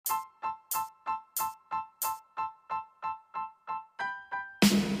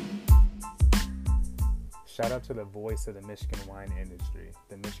Shout out to the voice of the Michigan wine industry,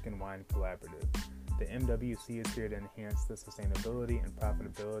 the Michigan Wine Collaborative. The MWC is here to enhance the sustainability and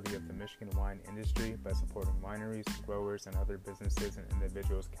profitability of the Michigan wine industry by supporting wineries, growers, and other businesses and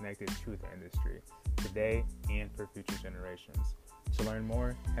individuals connected to the industry, today and for future generations. To learn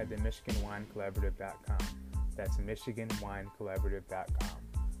more, head to MichiganWineCollaborative.com. That's MichiganWineCollaborative.com.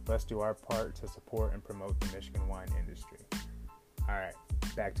 Let's do our part to support and promote the Michigan wine industry. All right,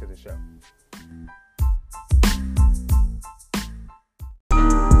 back to the show.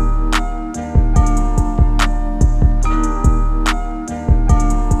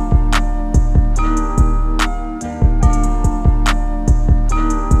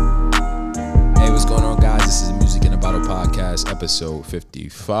 Episode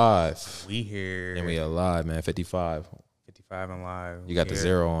 55. We here. And we alive, man. 55. 55 and live. You got the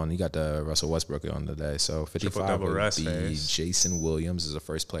zero on. You got the Russell Westbrook on today. So 55 would be face. Jason Williams is the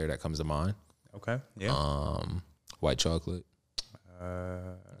first player that comes to mind. Okay. Yeah. White chocolate.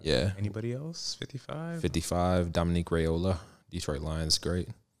 Yeah. Anybody else? 55? 55. Dominique Raiola. Detroit Lions. Great.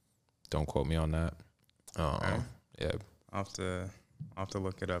 Don't quote me on that. Okay. Yeah. I'll have to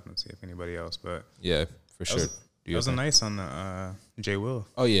look it up and see if anybody else. But yeah, for sure. That was a nice on the J. Will.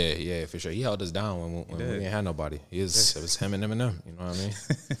 Oh, yeah, for sure. He held us down when we didn't have nobody. It was him and Eminem, you know what I mean?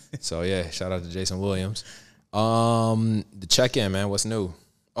 So, yeah, shout out to Jason Williams. The check-in, man, what's new?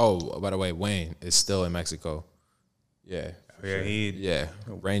 Oh, by the way, Wayne is still in Mexico. Yeah. Yeah,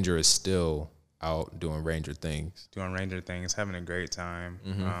 sure. Ranger is still out doing Ranger things. Having a great time.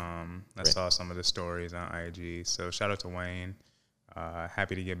 Mm-hmm. I saw some of the stories on IG. So, shout out to Wayne.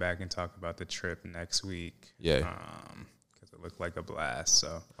 Happy to get back and talk about the trip next week. Yeah. Because it looked like a blast.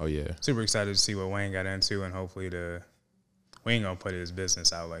 So. Oh, yeah. Super excited to see what Wayne got into, and hopefully we ain't going to put his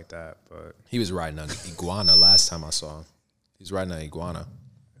business out like that. But he was riding an iguana last time I saw him. He was riding an iguana.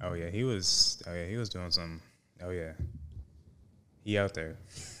 Oh, yeah. He was doing some. Oh, yeah. He out there.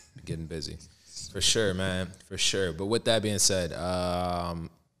 Getting busy. For sure, man. For sure. But with that being said,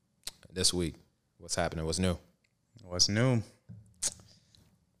 this week, what's happening? What's new? What's new?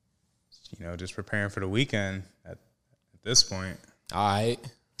 Just preparing for the weekend at this point. All right.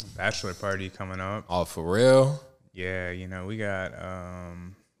 Bachelor party coming up. Oh, for real? Yeah, we got, so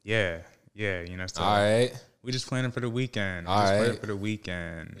all right. We just planning for the weekend. Planning for the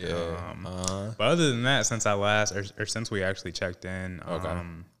weekend. Yeah. But other than that, since we actually checked in,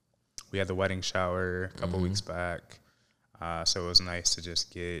 we had the wedding shower a couple weeks back. So it was nice to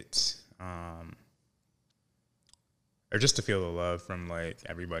just get, or just to feel the love from, like,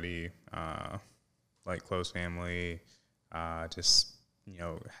 everybody, like, close family, just,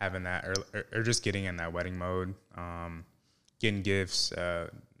 having that, or just getting in that wedding mode, getting gifts,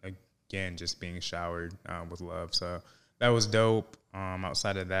 again, just being showered with love. So that was dope.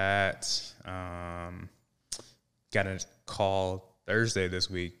 Outside of that, got a call Thursday this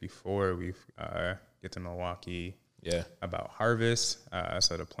week before we get to Milwaukee. Yeah. About Harvest.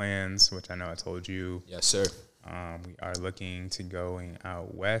 So the plans, which I know I told you. Yes, sir. We are looking to going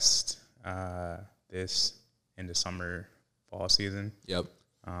out west this in the summer, fall season. Yep.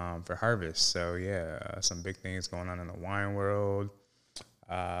 For Harvest. So, yeah, some big things going on in the wine world.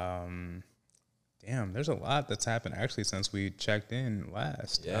 Damn, there's a lot that's happened actually since we checked in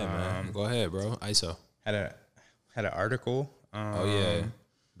last. Yeah, man. Go ahead, bro. ISO. Had an article. The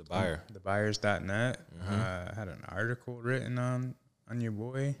buyer. Thebuyers.net. Had an article written on your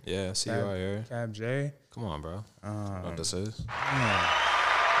boy. Yeah, I see you out here. Cab J. Come on, bro. You know what this is?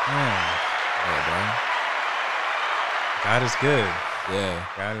 Yeah, bro. God is good. Yeah.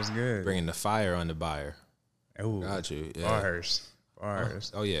 God is good. Bringing the fire on the buyer. Ooh. Got you. Yeah. Bars.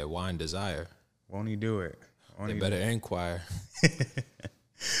 Oh, yeah. Wine desire. Won't he do it? They better inquire.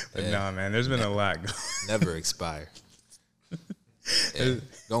 But no, man, there's been a lot. Never expire.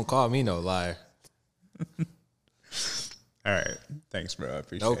 Don't call me no liar. All right. Thanks, bro. I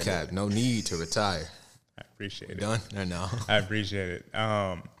appreciate it. No cap. No need to retire. I appreciate it. Done or no? I appreciate it.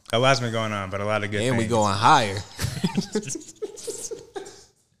 A lot's been going on, but a lot of good things. And we going higher.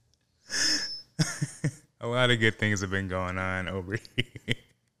 A lot of good things have been going on over here.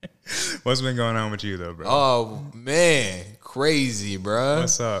 What's been going on with you, though, bro? Oh, man. Crazy, bro.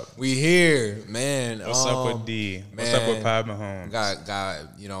 What's up? We here, man. What's up with D? What's up with Pod Mahomes?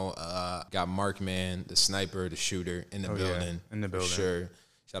 Got Mark, man, the sniper, the shooter in the building. Yeah, in the building. For sure.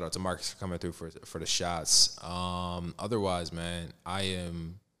 Shout out to Mark for coming through for the shots. Otherwise, man, I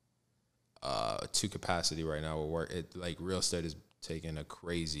am to capacity right now with work. Real estate is taking a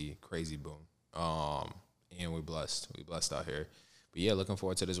crazy boom. And we're blessed. We blessed out here. But yeah, looking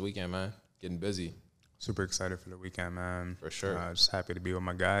forward to this weekend, man. Getting busy. Super excited for the weekend, man. For sure. Just happy to be with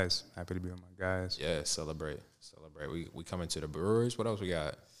my guys. Yeah, celebrate. We coming to the Brewers. What else we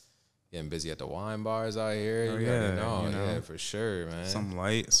got? Getting busy at the wine bars out here. Oh, you yeah, know. you know. Yeah, for sure, man. Some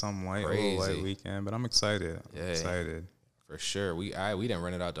light, a little light weekend, but I'm excited. Excited. For sure. We didn't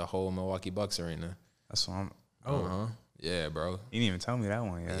rent it out the whole Milwaukee Bucks arena. That's what I'm. Yeah, bro. You didn't even tell me that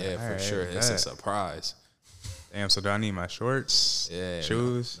one yet. Yeah, for sure. It's a surprise. Damn, so do I need my shorts? Yeah.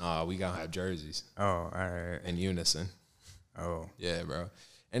 Shoes? No, we gonna have jerseys. Oh, all right. In unison. Oh. Yeah, bro.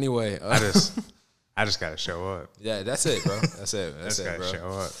 Anyway. I just gotta show up. Yeah, that's it, bro. That's it, bro. Show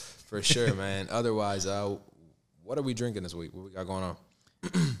up. For sure, man. Otherwise, what are we drinking this week? What we got going on?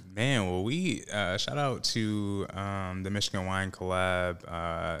 Man, well, we shout out to the Michigan Wine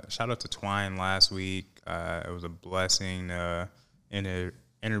Collab. Shout out to Twine last week. It was a blessing to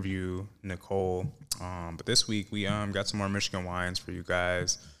interview Nicole. But this week we got some more Michigan wines for you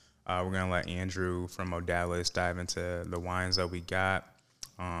guys. We're gonna let Andrew from Modales dive into the wines that we got.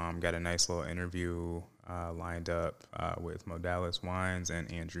 Got a nice little interview lined up with Modales Wines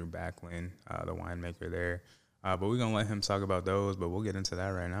and Andrew Backlund, the winemaker there. But we're going to let him talk about those, but we'll get into that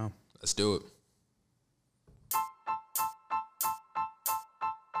right now. Let's do it.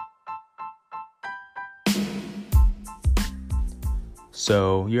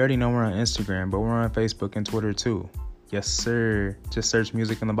 So, you already know we're on Instagram, but we're on Facebook and Twitter too. Yes, sir. Just search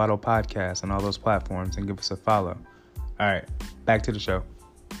Music in the Bottle Podcast on all those platforms and give us a follow. All right, back to the show.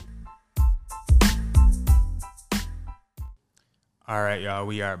 All right, y'all,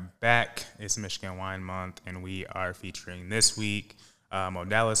 we are back. It's Michigan Wine Month, and we are featuring this week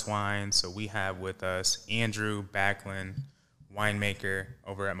Modales Wine. So we have with us Andrew Backlund, winemaker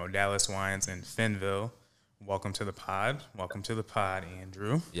over at Modales Wines in Fenville. Welcome to the pod. Welcome to the pod,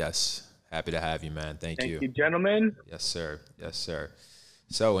 Andrew. Yes, happy to have you, man. Thank you. Thank you, gentlemen. Yes, sir. Yes, sir.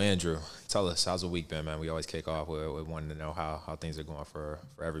 So, Andrew, tell us, how's the week been, man? We always kick off with wanting to know how things are going for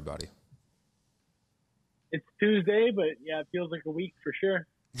everybody. It's Tuesday, but yeah, it feels like a week for sure.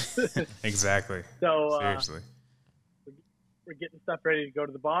 Exactly. So seriously, we're getting stuff ready to go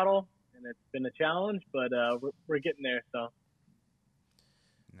to the bottle, and it's been a challenge, but we're getting there. So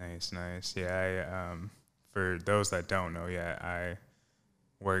nice. Yeah, for those that don't know yet, I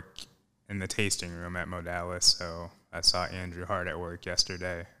work in the tasting room at Modales, so I saw Andrew hard at work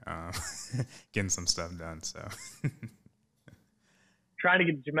yesterday, getting some stuff done. So trying to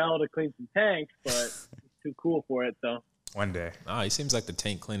get Jamel to clean some tanks, but too cool for it, so. One day. He seems like the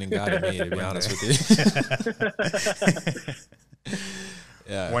tank cleaning guy to me, to be honest with you.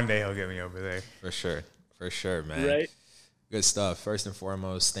 Yeah. One day he'll get me over there. For sure, man. Right. Good stuff. First and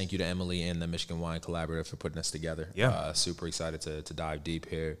foremost, thank you to Emily and the Michigan Wine Collaborative for putting us together. Yeah. Super excited to dive deep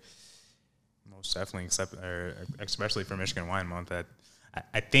here. Most definitely, especially for Michigan Wine Month. That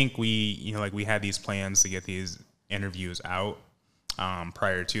I think we had these plans to get these interviews out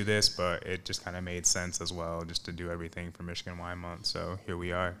prior to this, but it just kind of made sense as well just to do everything for Michigan Wine Month. So here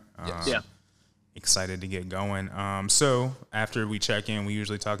we are. Excited to get going. So after we check in, we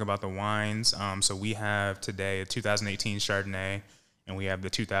usually talk about the wines. So we have today a 2018 Chardonnay, and we have the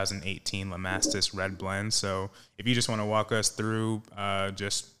 2018 Lemastus Red Blend. So if you just want to walk us through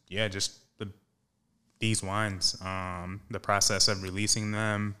these wines, the process of releasing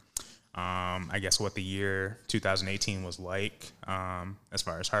them, I guess what the year 2018 was like as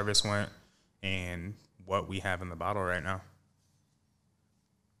far as harvest went, and what we have in the bottle right now.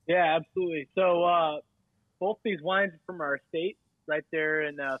 Yeah, absolutely. So both these wines are from our estate right there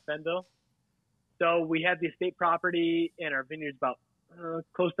in Fenville. So we have the estate property and our vineyard's about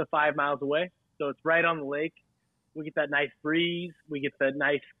close to 5 miles away. So it's right on the lake. We get that nice breeze. We get the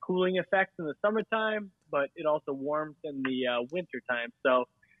nice cooling effects in the summertime, but it also warms in the wintertime. So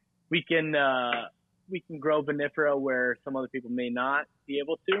we can grow vinifera where some other people may not be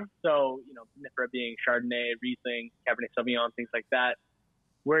able to. So, vinifera being Chardonnay, Riesling, Cabernet Sauvignon, things like that.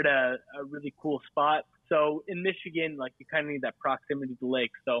 We're at a really cool spot. So in Michigan, you kind of need that proximity to the lake.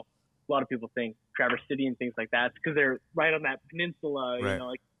 So a lot of people think Traverse City and things like that. It's because they're right on that peninsula,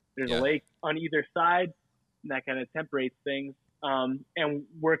 right. There's a lake on either side, and that kind of temperates things. And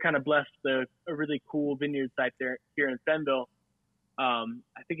we're kind of blessed with a really cool vineyard site there here in Fenville.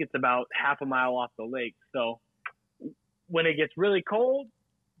 I think it's about half a mile off the lake. So when it gets really cold,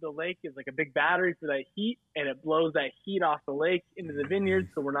 the lake is like a big battery for that heat, and it blows that heat off the lake into the vineyard,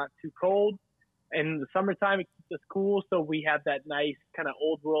 so we're not too cold. And in the summertime, it keeps us cool, so we have that nice kind of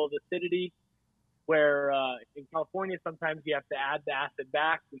old world acidity, where in California, sometimes you have to add the acid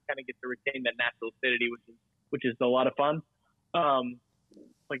back. We kind of get to retain that natural acidity, which is a lot of fun.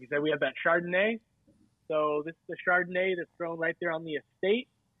 Like you said, we have that Chardonnay. So this is the Chardonnay that's grown right there on the estate.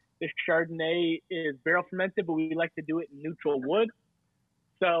 This Chardonnay is barrel fermented, but we like to do it in neutral wood.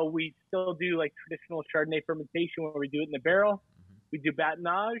 So we still do like traditional Chardonnay fermentation where we do it in the barrel. We do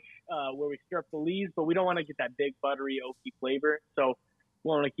batonnage where we stir up the leaves, but we don't want to get that big buttery oaky flavor. So we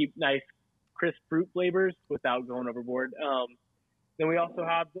want to keep nice crisp fruit flavors without going overboard. Then we also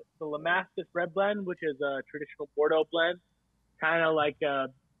have the Lamastus Red Blend, which is a traditional Bordeaux blend, kind of like a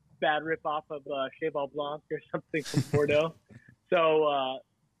bad rip-off of Cheval Blanc or something from Bordeaux. So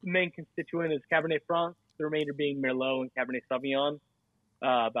the main constituent is Cabernet Franc, the remainder being Merlot and Cabernet Sauvignon,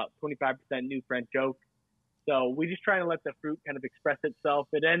 about 25% new French oak. So we just try to let the fruit kind of express itself.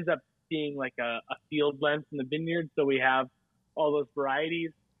 It ends up being like a field blend from the vineyard. So we have all those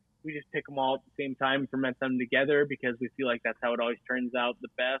varieties. We just pick them all at the same time, ferment them together because we feel like that's how it always turns out the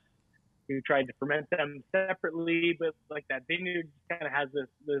best. We tried to ferment them separately, but like that vineyard kind of has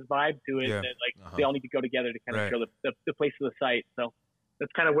this vibe to it that like they all need to go together to kind of show the place of the site. So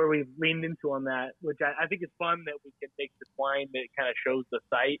that's kind of where we've leaned into on that, which I think is fun that we can make this wine that kind of shows the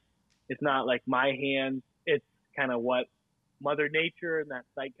site. It's not like my hands. It's kind of what Mother Nature and that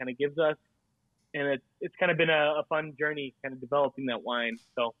site kind of gives us. And it's kind of been a fun journey kind of developing that wine.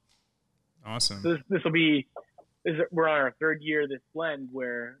 So awesome. This will be, we're on our third year of this blend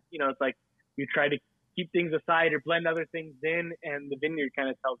where, you know, it's like we try to keep things aside or blend other things in, and the vineyard kind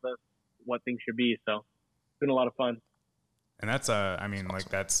of tells us what things should be. So it's been a lot of fun. And that's, I mean, like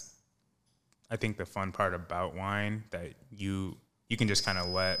that's, I think the fun part about wine that you can just kind of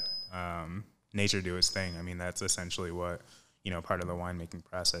let nature do its thing. I mean, that's essentially what, you know, part of the winemaking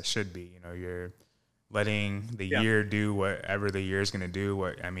process should be. You know, you're letting the year do whatever the year is going to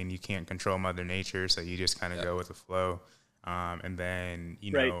do. I mean, you can't control Mother Nature, so you just kind of go with the flow. And then,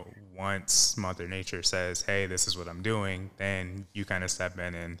 you know, once Mother Nature says, hey, this is what I'm doing, then you kind of step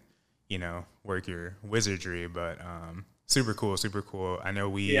in and, you know, work your wizardry. But super cool, super cool. I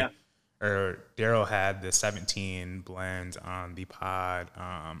know Daryl had the 17 blend on the pod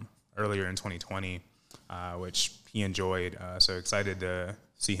earlier in 2020, which he enjoyed. So excited to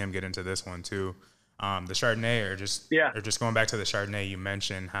see him get into this one too. The Chardonnay, or just going back to the Chardonnay, you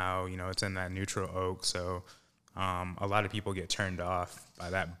mentioned how, you know, it's in that neutral oak. So a lot of people get turned off by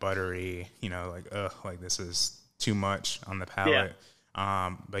that buttery, you know, like this is too much on the palate.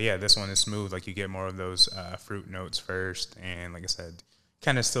 But yeah, this one is smooth. Like you get more of those fruit notes first. And like I said,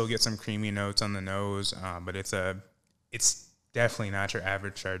 kind of still get some creamy notes on the nose. But it's definitely not your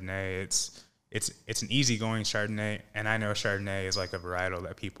average Chardonnay. It's an easygoing Chardonnay. And I know Chardonnay is like a varietal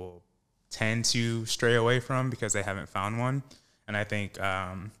that people tend to stray away from because they haven't found one. And I think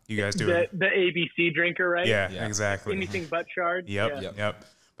you guys do the ABC drinker, right? Yeah, exactly. Anything but Chard. Yep.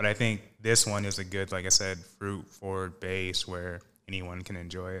 But I think this one is a good, like I said, fruit forward base where anyone can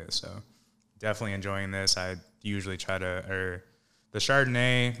enjoy it. So definitely enjoying this. I usually the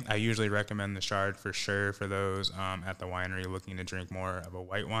Chardonnay, I usually recommend the Chard for sure for those at the winery looking to drink more of a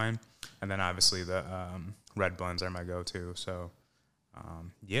white wine. And then obviously the red blends are my go-to. So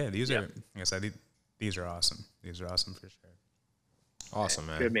these are, like I said, these are awesome. These are awesome for sure. Awesome,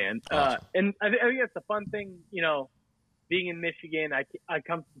 man. Good, man. Awesome. And I think that's the fun thing, you know, being in Michigan, I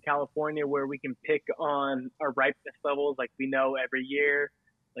come from California where we can pick on our ripeness levels. Like we know every year,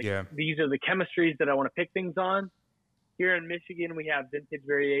 these are the chemistries that I want to pick things on. Here in Michigan, we have vintage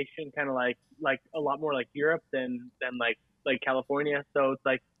variation, kind of like a lot more like Europe than like California. So it's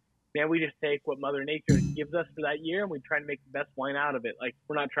like, man, we just take what Mother Nature gives us for that year and we try to make the best wine out of it. Like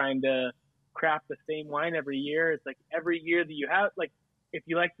we're not trying to craft the same wine every year. It's like every year that you have, like if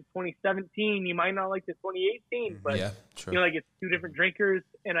you like the 2017, you might not like the 2018, but you know, like it's two different drinkers.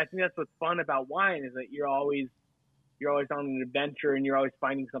 And I think that's what's fun about wine is that you're always on an adventure and you're always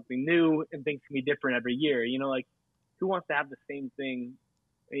finding something new and things can be different every year. You know, like who wants to have the same thing,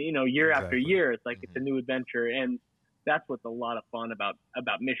 you know, year after year? It's like it's a new adventure. And that's what's a lot of fun about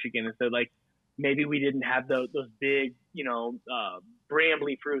Michigan. And so like maybe we didn't have those big, you know,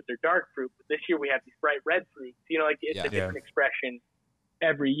 brambly fruits or dark fruit, but this year we have these bright red fruits. You know, like it's a different expression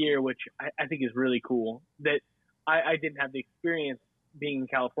every year, which I think is really cool that I didn't have the experience being in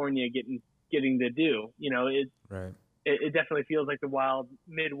California getting to do. You know, it definitely feels like the wild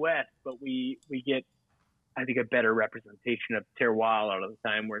Midwest, but we get, I think, a better representation of terroir a lot of the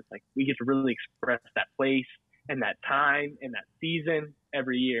time where it's like we get to really express that place and that time and that season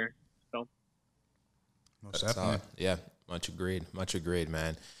every year. So most definitely. Much agreed,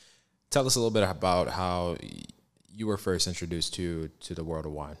 man. Tell us a little bit about how you were first introduced to the world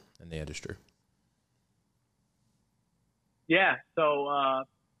of wine and the industry. Yeah, so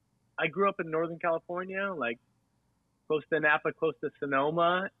I grew up in Northern California, like close to Napa, close to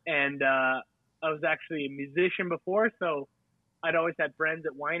Sonoma, and I was actually a musician before, so I'd always had friends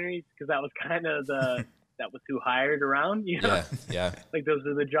at wineries because that was kind of that was who hired around, you know? Yeah. Like those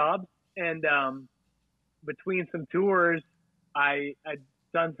are the jobs. And between some tours, I'd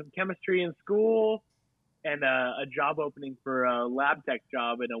done some chemistry in school, and a job opening for a lab tech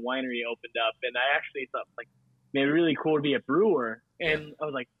job in a winery opened up. And I actually thought, like, man, it'd be really cool to be a brewer. And I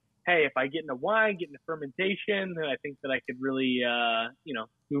was like, hey, if I get into wine, get into fermentation, then I think that I could really,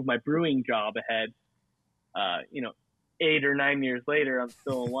 move my brewing job ahead. 8 or 9 years later, I'm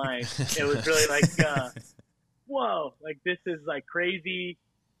still in wine. It was really like, whoa, like this is like crazy.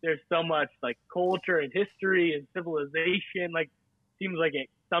 There's so much like culture and history and civilization. Like, seems like it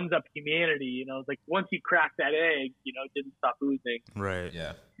sums up humanity. You know, it's like once you crack that egg, you know, it didn't stop oozing. Right.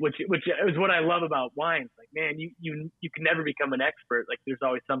 Yeah. Which is what I love about wine. Like, man, you can never become an expert. Like, there's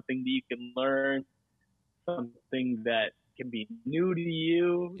always something that you can learn, something that can be new to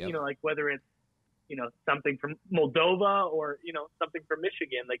you. Yep. You know, like whether it's, you know, something from Moldova or, you know, something from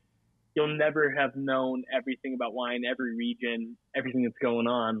Michigan. Like, you'll never have known everything about wine, every region, everything that's going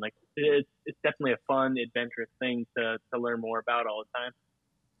on. Like, it's definitely a fun, adventurous thing to learn more about all the time.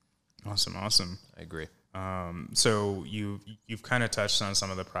 Awesome. I agree. So you've kind of touched on some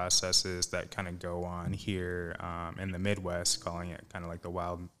of the processes that kind of go on here in the Midwest, calling it kind of like the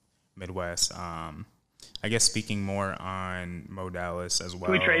wild Midwest. I guess speaking more on Modales as well.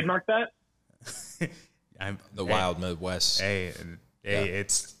 Can we trademark that? Wild Midwest. Hey,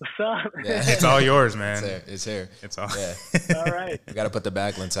 it's What's up? Yeah. it's all yours, man. It's here. It's all. Yeah. All right. We got to put the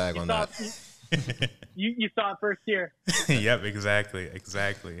Backlund tag on that. You saw it first here. Yep, exactly.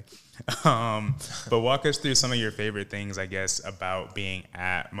 But walk us through some of your favorite things, I guess, about being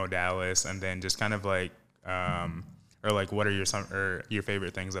at Modales, and then just kind of like, or like, what are your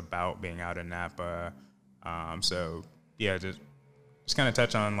favorite things about being out in Napa? So yeah, just kind of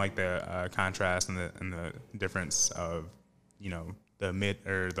touch on like the contrast and the difference of, you know,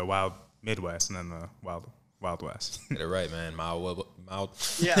 the wild Midwest and then the wild West. Get it right, man. Mild.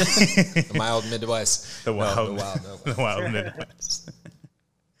 Yeah. The mild Midwest. The wild Midwest. The wild Midwest.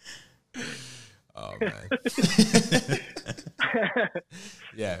 Oh man.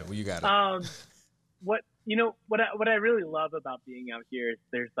 Yeah, well, you got it. What I really love about being out here is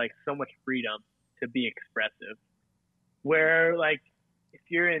there's like so much freedom to be expressive. Where like if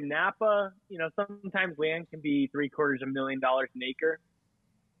you're in Napa, you know, sometimes land can be $750,000 an acre.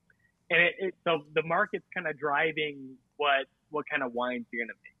 And so the market's kind of driving what kind of wines you're going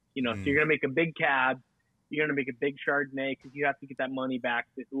to make. You know, so you're going to make a big cab, you're going to make a big Chardonnay because you have to get that money back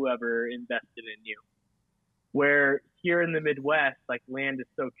to whoever invested in you. Where here in the Midwest, like land is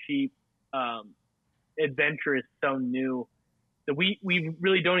so cheap, adventure is so new that we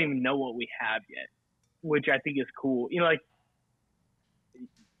really don't even know what we have yet, which I think is cool. You know, like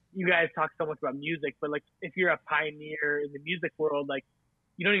you guys talk so much about music, but like if you're a pioneer in the music world, like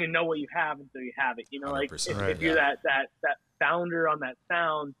you don't even know what you have until you have it. You know, like if you're that founder on that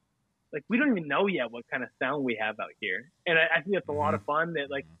sound, like we don't even know yet what kind of sound we have out here. And I think that's a lot of fun that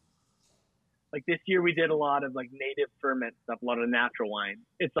like this year we did a lot of like native ferment stuff, a lot of natural wine.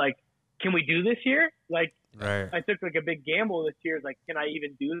 It's like, can we do this here? Like, right. I took like a big gamble this year. Like, can I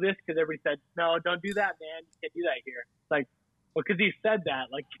even do this? Because everybody said, no, don't do that, man. You can't do that here. It's like, well, because you said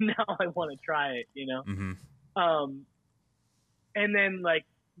that, like now I want to try it, you know? Mm-hmm. And then like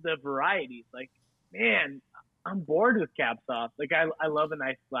the varieties, like, man, I'm bored with Cab Sauv. Like I love a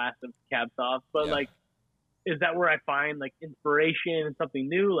nice glass of Cab Sauv, but like, is that where I find like inspiration and something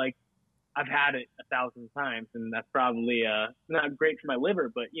new? Like I've had it 1,000 times and that's probably not great for my liver,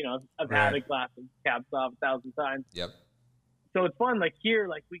 but you know, I've had a glass of Cab Sauv 1,000 times. Yep. So it's fun. Like here,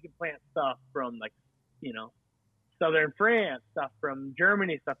 like we can plant stuff from like, you know, Southern France, stuff from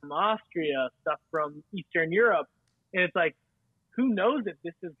Germany, stuff from Austria, stuff from Eastern Europe. And it's like, who knows if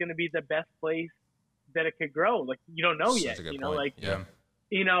this is going to be the best place that it could grow? Like, you don't know yet, you know, point. like, yeah.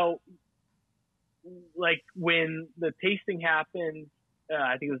 You know, like when the tasting happened,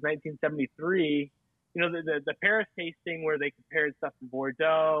 I think it was 1973, you know, the Paris tasting where they compared stuff from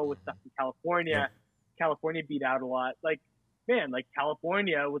Bordeaux with stuff from California. California beat out a lot. Like, man, like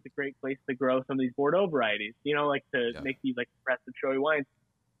California was a great place to grow some of these Bordeaux varieties, you know, like to make these like impressive showy wines.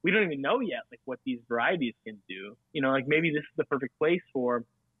 We don't even know yet like what these varieties can do. You know, like maybe this is the perfect place for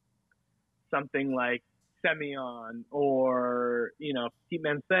something like Semillon or, you know, Petit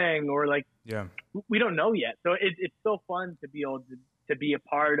Manseng or like, we don't know yet. So it's so fun to be able to be a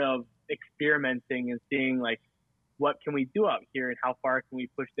part of experimenting and seeing like, what can we do out here and how far can we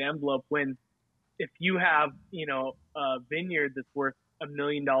push the envelope when, if you have, you know, a vineyard that's worth $1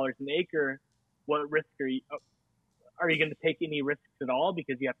 million an acre, what risk are you going to take any risks at all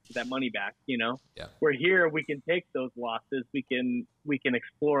because you have to get that money back? Yeah. Where here we can take those losses. We can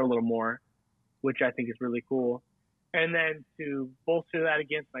explore a little more, which I think is really cool. And then to bolster that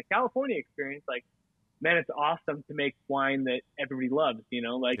against my California experience, like, man, it's awesome to make wine that everybody loves.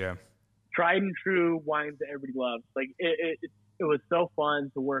 Tried and true wines that everybody loves. Like it was so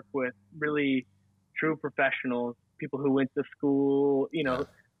fun to work with really true professionals, people who went to school,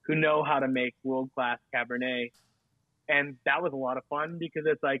 who know how to make world-class Cabernet. And that was a lot of fun because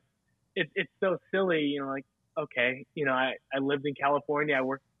it's like, it's so silly, like, okay, I lived in California, I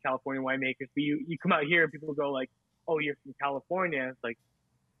worked with California winemakers, but you come out here and people go like, oh, you're from California. It's like,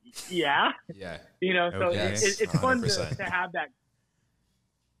 yeah. Yeah. So yes, it's fun to have that,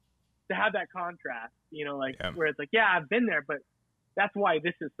 contrast, where it's like, yeah, I've been there, but that's why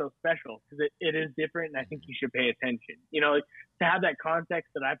this is so special, because it is different, and I think you should pay attention. To have that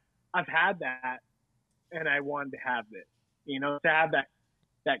context that I've had that, and I wanted to have this. To have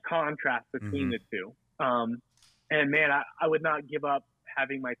that contrast between the two. And man, I would not give up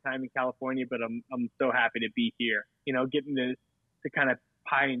having my time in California, but I'm so happy to be here. Getting to kind of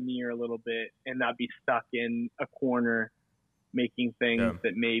pioneer a little bit and not be stuck in a corner making things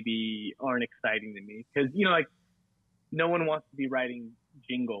that maybe aren't exciting to me, because like, no one wants to be writing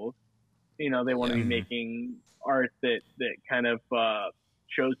jingles. They want to be making art that kind of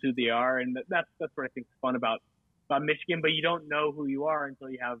shows who they are, and that's what I think is fun about Michigan. But you don't know who you are until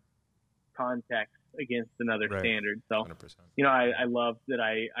you have context against another standard. So 100%. I love that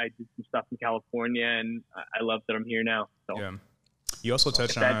I did some stuff in California, and I love that I'm here now. So you also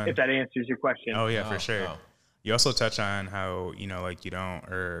touch on if that answers your question. Oh yeah, for sure. You also touch on how like you don't,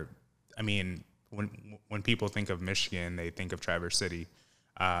 or I mean, when people think of Michigan, they think of Traverse City,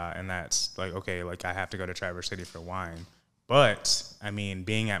 and that's like, okay, like I have to go to Traverse City for wine. But I mean,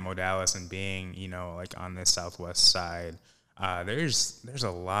 being at Modales and being like on this southwest side, there's a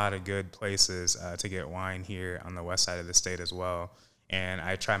lot of good places to get wine here on the west side of the state as well. And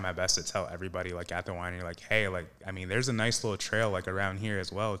I try my best to tell everybody, like, at the winery, like, hey, like, I mean, there's a nice little trail, like, around here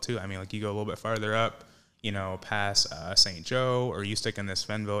as well, too. I mean, like, you go a little bit farther up, past St. Joe, or you stick in this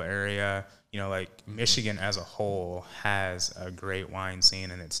Fenville area, like, Michigan as a whole has a great wine scene,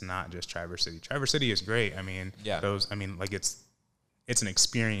 and it's not just Traverse City. Traverse City is great. I mean, like, it's an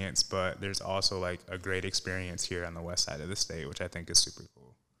experience, but there's also, like, a great experience here on the west side of the state, which I think is super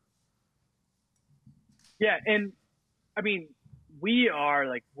cool. Yeah, and, I mean, we are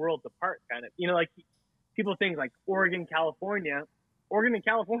like worlds apart, kind of. Like, people think like Oregon and California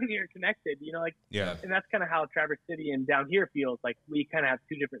are connected. And that's kind of how Traverse City and down here feels. Like, we kind of have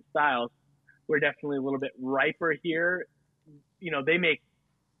two different styles. We're definitely a little bit riper here. They make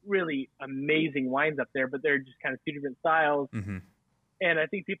really amazing wines up there, but they're just kind of two different styles. And I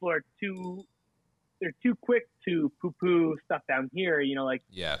think people are too quick to poo-poo stuff down here.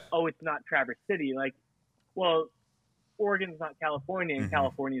 Oh, it's not Traverse City. Like, well, Oregon's not California, and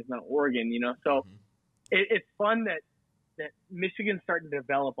California's not Oregon, So it's fun that Michigan's starting to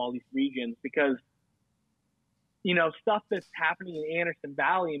develop all these regions, because, stuff that's happening in Anderson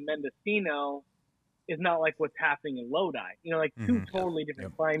Valley and Mendocino is not like what's happening in Lodi. Like, two totally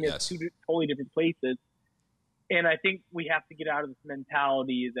different climates, two totally different places. And I think we have to get out of this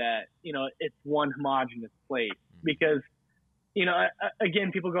mentality that, it's one homogenous place, because,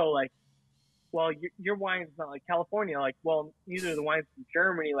 again, people go like, well, your wine's not like California. Like, well, neither are the wines from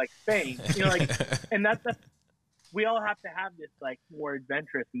Germany, like Spain. And that's we all have to have this like more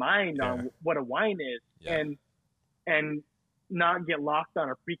adventurous mind on what a wine is, and not get locked on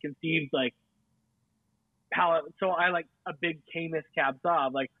a preconceived like palate. So I like a big Camus Cab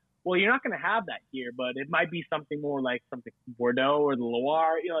Sauv. Like, well, you're not going to have that here, but it might be something more like something from Bordeaux or the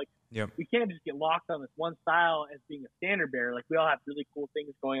Loire. We can't just get locked on this one style as being a standard bearer. Like, we all have really cool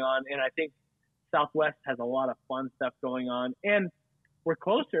things going on, and I think Southwest has a lot of fun stuff going on, and we're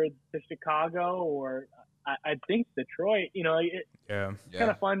closer to Chicago, or I think Detroit. It's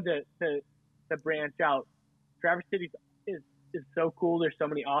kind of fun to branch out. Traverse City is so cool. There's so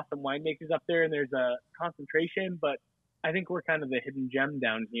many awesome winemakers up there, and there's a concentration, but I think we're kind of the hidden gem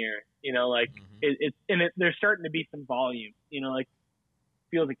down here. There's starting to be some volume.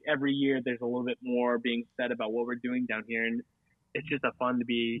 Feels like every year there's a little bit more being said about what we're doing down here, and it's just fun to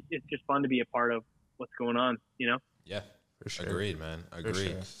be a part of what's going on, Yeah, for sure. Agreed, man.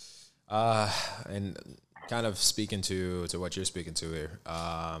 Agreed. Sure. And kind of speaking to what you're speaking to here,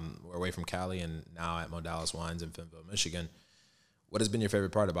 we're away from Cali and now at Modales Wines in Fenville, Michigan. What has been your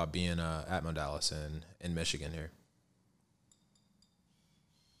favorite part about being at Modales and in Michigan here?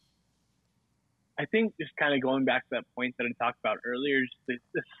 I think just kind of going back to that point that I talked about earlier, just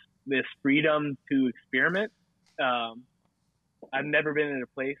this freedom to experiment. I've never been in a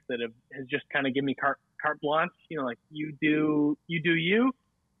place that has just kind of given me carte blanche. You know, like you do you.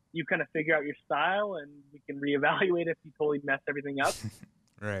 You kind of figure out your style, and we can reevaluate if you totally mess everything up.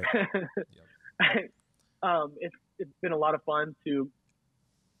 Right. It's been a lot of fun to.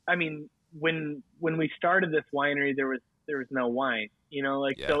 I mean, when we started this winery, there was no wine. You know,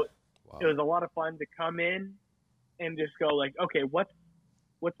 like so. Wow. It was a lot of fun to come in and just go like, okay, what's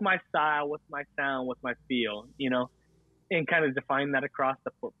my style? What's my sound? What's my feel? You know, and kind of define that across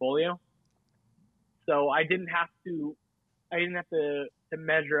the portfolio. So I didn't have to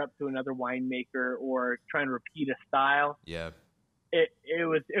measure up to another winemaker or try and repeat a style. Yeah. It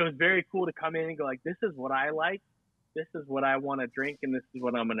was very cool to come in and go like, this is what I like, this is what I want to drink, and this is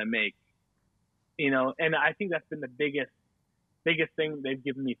what I'm gonna make. You know, and I think that's been the biggest thing. They've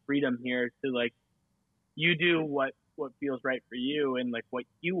given me freedom here to like, you do what feels right for you and like what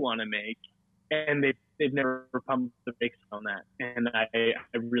you want to make, and they've never pumped the brakes on that, and I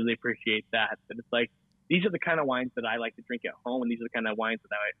really appreciate that it's like, these are the kind of wines that I like to drink at home, and these are the kind of wines that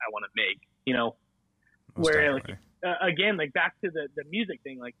I want to make, you know. Most where definitely. Like again, like back to the music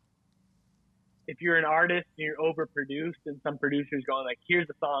thing, like if you're an artist and you're overproduced, and some producers going like, here's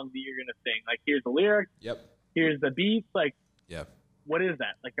the song that you're gonna sing, like here's the lyrics, yep, here's the beats, like yep, what is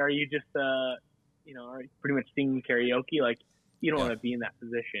that? Like, are you just you know, are you pretty much singing karaoke? Like, you don't want to be in that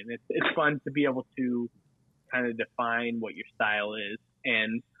position. It's fun to be able to kind of define what your style is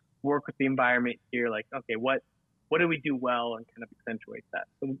and work with the environment here. Like, okay, what do we do well, and kind of accentuate that.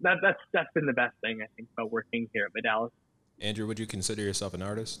 So that's been the best thing I think about working here at Modales. Andrew, would you consider yourself an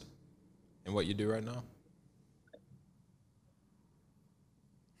artist in what you do right now?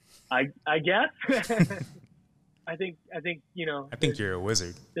 I guess. I think you know. I think you're a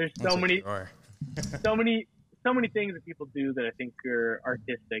wizard. There's so many things that people do that I think are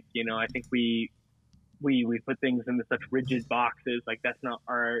artistic. You know, I think we put things into such rigid boxes, like that's not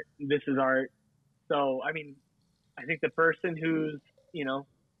art, this is art. So I mean, I think the person who's, you know,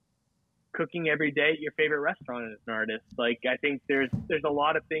 cooking every day at your favorite restaurant is an artist. Like, I think there's a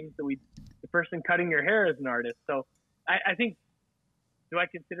lot of things that the person cutting your hair is an artist. So I think, do I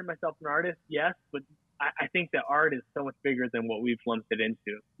consider myself an artist? Yes, but I think that art is so much bigger than what we've lumped it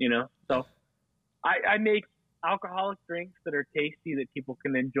into, you know? So I make alcoholic drinks that are tasty, that people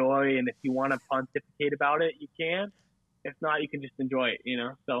can enjoy, and if you want to pontificate about it, you can. If not, you can just enjoy it, you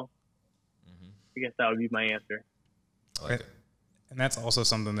know? So I guess that would be my answer. I like it. And that's also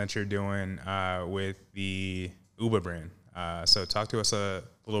something that you're doing with the Uba brand. So talk to us a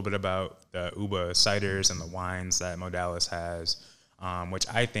little bit about the Uba ciders and the wines that Modales has, which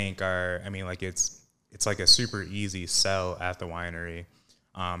I think are, I mean, like it's like a super easy sell at the winery.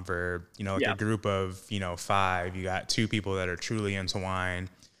 For, you know, like a group of, you know, 5, you got 2 people that are truly into wine.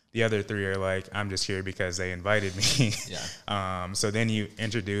 The other 3 are like, I'm just here because they invited me. Yeah. So then you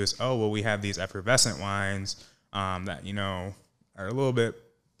introduce, oh, well, we have these effervescent wines that, you know, are a little bit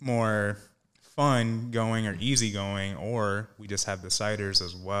more fun going or easy going, or we just have the ciders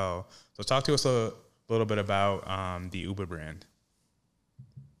as well. So talk to us a little bit about the Uba brand.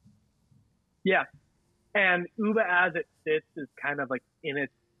 Yeah. And Uba as it sits is kind of like in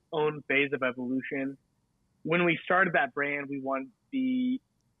its own phase of evolution. When we started that brand, we wanted to be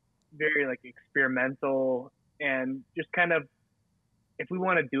very like experimental and just kind of, if we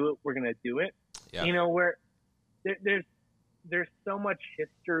want to do it, we're going to do it. Yeah. You know, where there's so much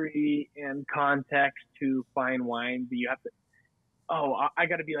history and context to fine wine, but you have to, I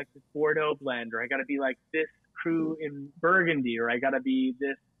got to be like this Bordeaux blend, or I got to be like this cru in Burgundy, or I got to be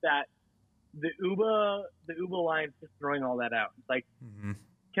this, that. The Uba line's just throwing all that out. It's like,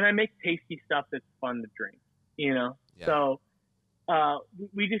 can I make tasty stuff that's fun to drink? You know? Yeah. So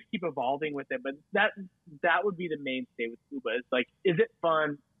we just keep evolving with it. But that would be the mainstay with Uba. It's like, is it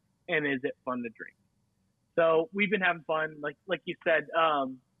fun, and is it fun to drink? So we've been having fun. Like you said,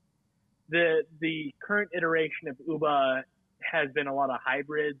 the current iteration of Uba has been a lot of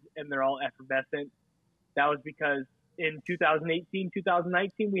hybrids, and they're all effervescent. That was because in 2018,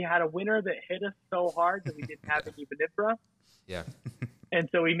 2019, we had a winter that hit us so hard that we didn't have any vinifera. Yeah. And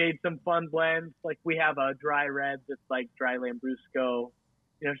so we made some fun blends. Like, we have a dry red that's like dry Lambrusco,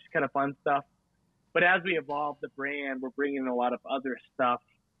 you know, just kind of fun stuff. But as we evolve the brand, we're bringing in a lot of other stuff.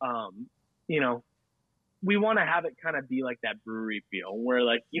 You know, we want to have it kind of be like that brewery feel, where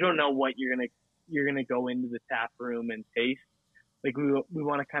like you don't know what you're gonna go into the tap room and taste. Like, we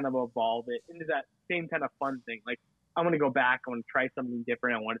want to kind of evolve it into that same kind of fun thing. Like, I want to go back. I want to try something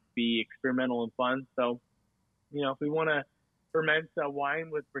different. I want it to be experimental and fun. So, you know, if we want to ferment a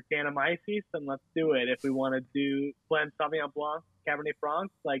wine with Brettanomyces, then let's do it. If we want to do blend Sauvignon Blanc, Cabernet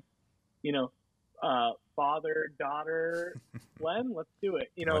Franc, like, you know, father daughter blend. Let's do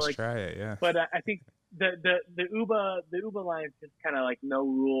it. Let's try it. Yeah. But I think the Uba line is just kind of like no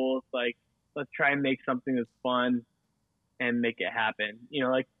rules. Like, let's try and make something that's fun and make it happen.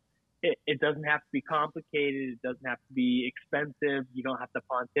 It doesn't have to be complicated. It doesn't have to be expensive. You don't have to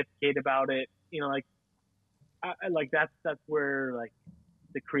pontificate about it. That's where like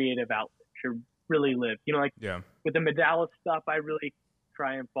the creative outlet should really live. With the Modales stuff, I really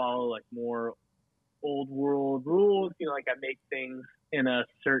try and follow like more old world rules. Like I make things in a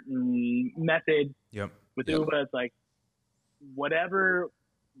certain method. With Uba, it's like whatever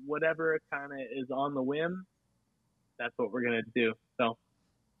kind of is on the whim, that's what we're gonna do. So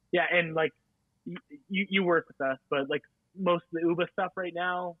yeah, and like you work with us, but like most of the Uba stuff right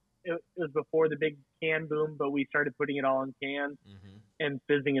now, it was before the big can boom, but we started putting it all in cans and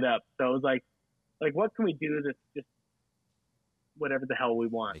fizzing it up. So it was like what can we do that's just whatever the hell we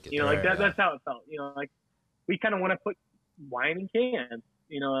want? That's how it felt. Like we kind of want to put wine in cans.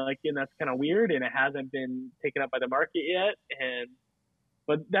 And that's kind of weird, and it hasn't been taken up by the market yet.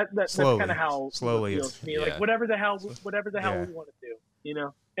 But that's kind of how slowly it feels to me. Like whatever the hell we want to do.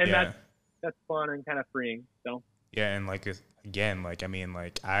 And that's fun and kind of freeing. So yeah, and like again, like I mean,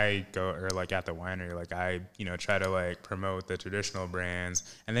 like I go or like at the winery, like I try to like promote the traditional brands,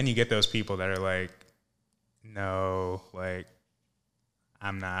 and then you get those people that are like, no, like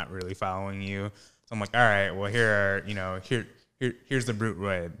I'm not really following you. So I'm like, all right, well here's the Brut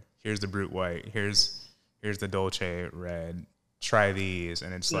Red, here's the Brut White, here's the Dolce Red. Try these,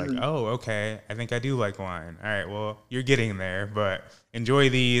 and it's like, oh, okay, I think I do like wine. All right, well, you're getting there, but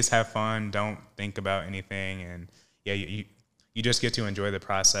enjoy these, have fun, don't think about anything, and yeah, you just get to enjoy the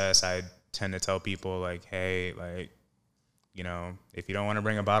process. I tend to tell people like, hey, like, if you don't want to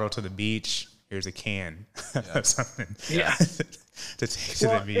bring a bottle to the beach, here's a can of something to take to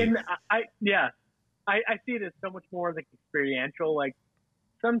the beach. And I see it as so much more like experiential. Like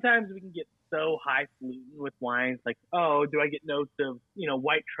sometimes we can get so highfalutin with wines, like, oh, do I get notes of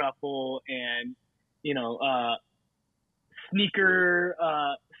white truffle and sneaker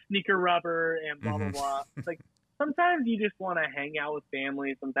rubber and blah blah blah. It's like sometimes you just want to hang out with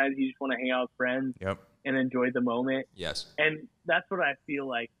family. Sometimes you just want to hang out with friends and enjoy the moment. Yes, and that's what I feel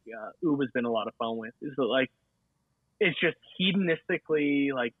like Uba's been a lot of fun with. Is that like it's just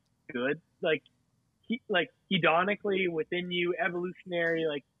hedonistically like good, like hedonically within you, evolutionary,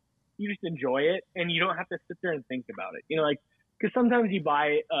 like. You just enjoy it, and you don't have to sit there and think about it. Because sometimes you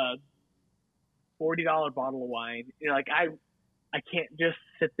buy a $40 bottle of wine. Like I can't just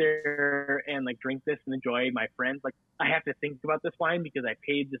sit there and like drink this and enjoy my friends. Like I have to think about this wine because I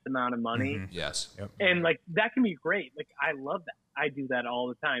paid this amount of money. Yes, and like that can be great. Like I love that. I do that all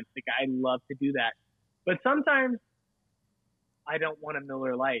the time. Like I love to do that. But sometimes I don't want a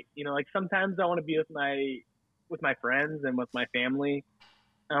Miller Lite. Like sometimes I want to be with my friends and with my family.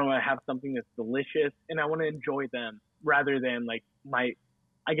 I want to have something that's delicious, and I want to enjoy them rather than like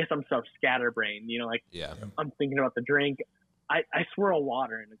I guess I'm so scatterbrained, I'm thinking about the drink. I swirl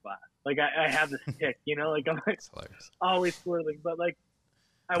water in a glass. Like I have this tick, like I'm like always swirling, but like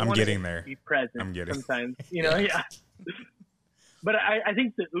I'm want getting to there. be present sometimes, yeah. But I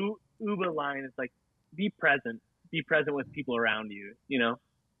think the Uba line is like, be present with people around you, I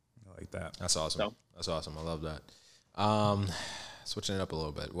like that. That's awesome. That's awesome. I love that. Switching it up a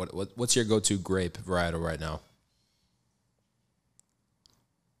little bit. What's your go-to grape varietal right now?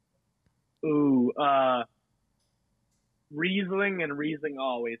 Ooh, Riesling and Riesling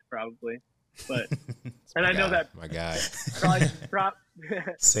always probably, but and I know that my guy probably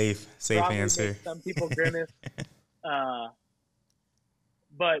safe answer. Makes some people grimace,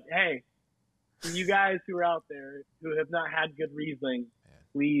 but hey, for you guys who are out there who have not had good Riesling,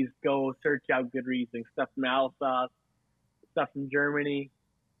 please go search out good Riesling stuff from Alsace. Stuff from Germany.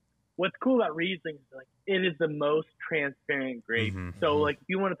 What's cool about Riesling is like it is the most transparent grape. So like if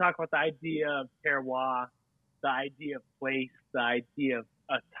you want to talk about the idea of terroir, the idea of place, the idea of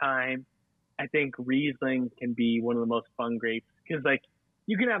a time, I think Riesling can be one of the most fun grapes because like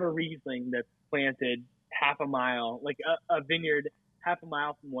you can have a Riesling that's planted half a mile, like a vineyard half a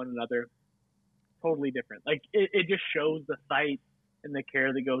mile from one another, totally different. Like it just shows the site and the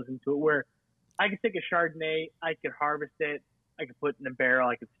care that goes into it. Where I could take a Chardonnay, I could harvest it, I could put it in a barrel,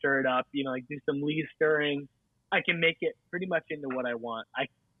 I could stir it up, like do some leaf stirring. I can make it pretty much into what I want. I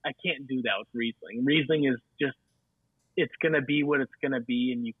can't do that with Riesling. Riesling is just, it's going to be what it's going to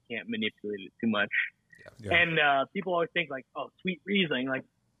be, and you can't manipulate it too much. Yeah. And people always think like, oh, sweet Riesling. Like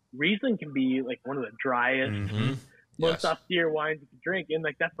Riesling can be like one of the driest, most austere wines you can drink, and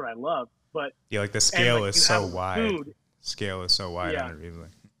like that's what I love. But yeah, like the scale is so wide. Scale is so wide on Riesling.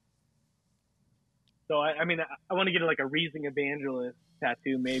 So I mean, I want to get like a Riesling evangelist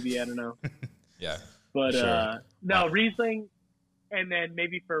tattoo, maybe. I don't know. Yeah. But Sure. no, Riesling, and then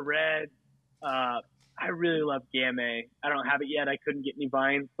maybe for red, I really love Gamay. I don't have it yet. I couldn't get any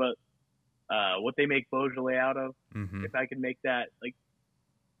vines, but what they make Beaujolais out of, if I could make that, like,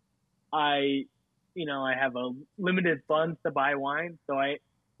 I have a limited funds to buy wine, so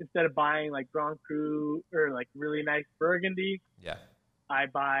instead of buying like Grand Cru or like really nice Burgundy, Yeah. I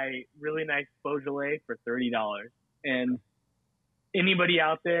buy really nice Beaujolais for $30. And anybody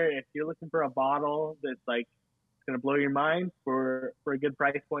out there, if you're looking for a bottle that's like gonna blow your mind for a good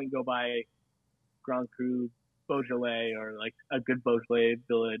price point, go buy Grand Cru Beaujolais or like a good Beaujolais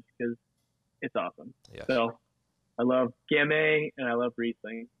Village, because it's awesome. Yes. So I love Gamay and I love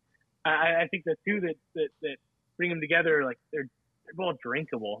Riesling. I think the two that bring them together, like they're both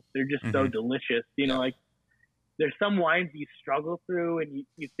drinkable. They're just so delicious. You know, like there's some wines you struggle through and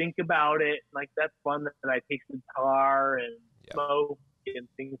you think about it. Like that's fun that I tasted tar and smoke and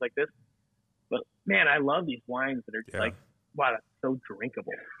things like this. But man, I love these wines that are just like, wow, that's so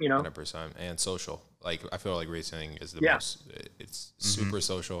drinkable, you know? 100%. And social. Like, I feel like Riesling is the most, it's super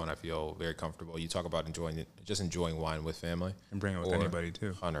social, and I feel very comfortable. You talk about enjoying wine with family. And bring it with anybody,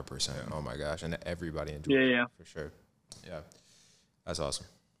 too. 100%. Yeah. Oh, my gosh. And everybody enjoys it. Yeah. For sure. Yeah. That's awesome.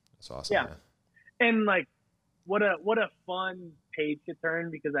 That's awesome, man. And, like, what a fun page to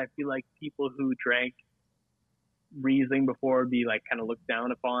turn, because I feel like people who drank Riesling before would be like kind of looked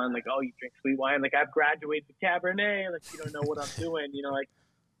down upon, like, oh, you drink sweet wine, like I've graduated to Cabernet, like you don't know what I'm doing, you know, like,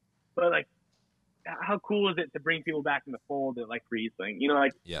 but like how cool is it to bring people back in the fold that like Riesling, you know,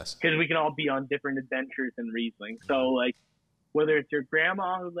 like, yes, because we can all be on different adventures in Riesling. So like whether it's your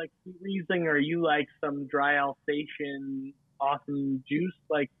grandma who likes sweet Riesling or you like some dry Alsatian awesome juice,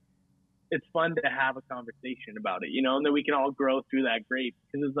 like it's fun to have a conversation about it, you know, and then we can all grow through that grape,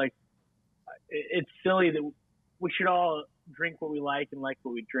 because it's like it's silly that we should all drink what we like and like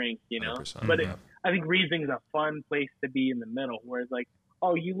what we drink, you know? But I think Riesling is a fun place to be in the middle, where it's like,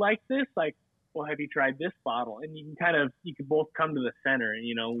 oh, you like this? Like, well, have you tried this bottle? And you can both come to the center,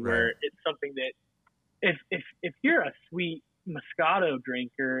 you know, where it's something that if you're a sweet Moscato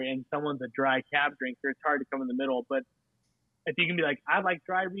drinker and someone's a dry Cab drinker, it's hard to come in the middle. But if you can be like, I like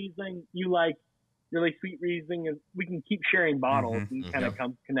dry Riesling, you like really sweet Riesling, and we can keep sharing bottles and kind of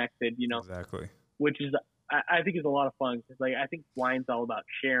come connected, you know? Exactly. Which is, I think, is a lot of fun, because like I think wine's all about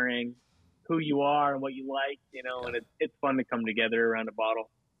sharing who you are and what you like, you know, and it's fun to come together around a bottle.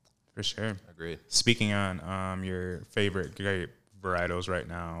 For sure. Agreed. Speaking on your favorite grape varietals right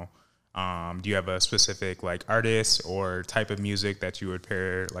now, do you have a specific like artist or type of music that you would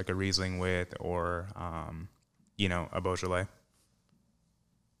pair like a Riesling with, or a Beaujolais?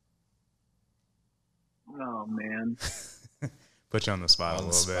 Oh man. Put you on the spot a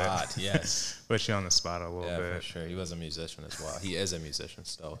little bit. Yes. Put you on the spot a little bit. Yeah, for sure. He was a musician as well. He is a musician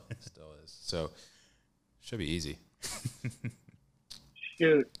still. Still is. So, should be easy.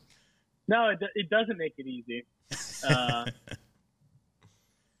 Shoot. No, it doesn't make it easy. I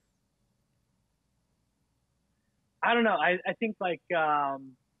don't know. I think like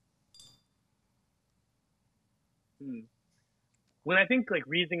when I think like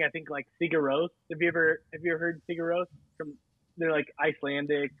Riesling, I think like Sigaros. Have you ever heard Sigaros? They're like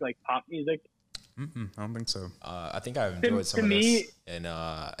Icelandic, like pop music. I don't think so. I think I've enjoyed some of this in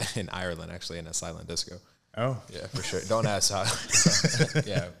Ireland, actually, in a silent disco. Oh, yeah, for sure. Don't ask how.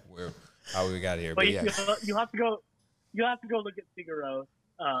 Yeah, how we got here, but yeah. You have to go. You have to go look at Sigaros.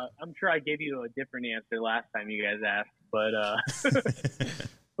 I'm sure I gave you a different answer last time you guys asked, but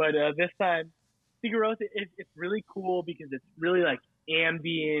this time, Sigaros, it's really cool because it's really like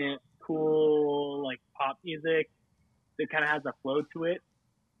ambient, cool, like pop music that kind of has a flow to it.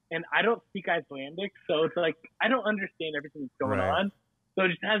 And I don't speak Icelandic, so it's like I don't understand everything that's going on. So it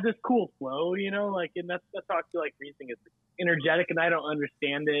just has this cool flow, you know, like, and that's how I feel like Riesling is energetic, and I don't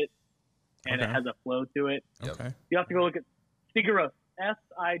understand it, and it has a flow to it. Okay. You have to go look at Sigaros,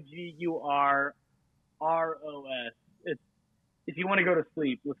 Sigurros. If you want to go to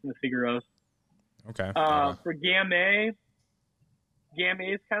sleep, listen to Sigaros. Okay. For Gamay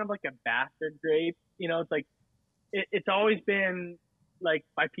is kind of like a bastard grape. You know, it's like it's always been like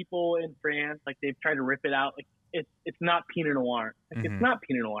by people in France, like they've tried to rip it out. Like it's not Pinot Noir. Like it's not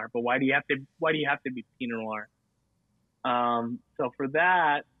Pinot Noir. But why do you have to be Pinot Noir? So for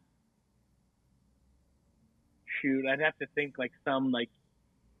that, shoot, I'd have to think like some like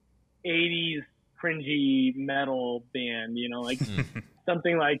 80s cringy metal band, you know, like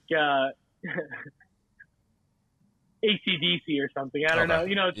something like AC/DC or something. I don't know.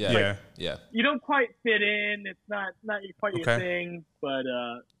 You know, it's like you don't quite fit in. It's not quite your thing, but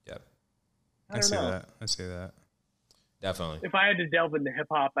I don't know. I see that. Definitely. If I had to delve into hip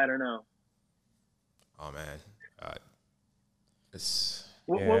hop, I don't know. Oh man, it's.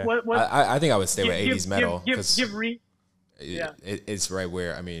 What? I think I would stay with 80s metal because it's right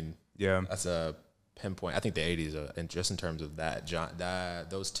where, I mean, that's a pinpoint. I think the 80s, and just in terms of that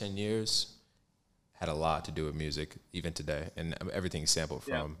those 10 years had a lot to do with music, even today, and everything's sampled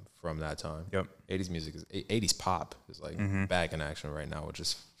from that time. 80s music 80s pop is like back in action right now, which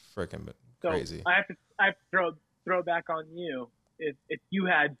is freaking crazy. I have to throw back on you. If you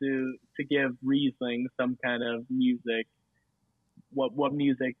had to give Riesling some kind of music, what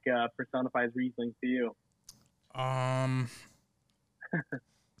music personifies Riesling to you?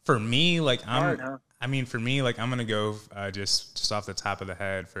 For me, like Hard, huh? for me, like I'm gonna go just off the top of the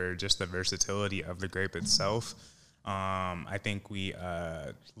head for just the versatility of the grape itself. I think we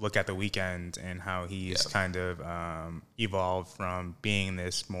look at The Weeknd and how he's kind of evolved from being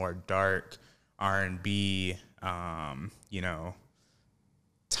this more dark R&B,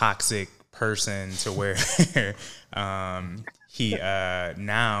 toxic person to where he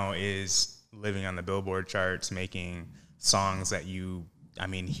now is living on the Billboard charts, making songs that you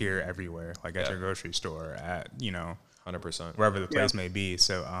hear everywhere, like at your grocery store, at 100%, wherever the place may be.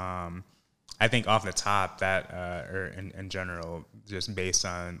 So I think off the top that or in general, just based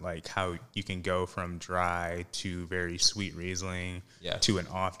on like how you can go from dry to very sweet Riesling to an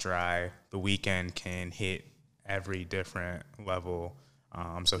off dry, The Weeknd can hit every different level.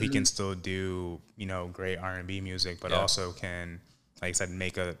 So he can still do great R&B music, but also can, like I said,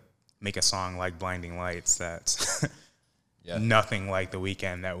 make a song like Blinding Lights that's nothing like The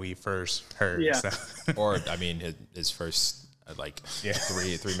Weeknd that we first heard. So. Or his first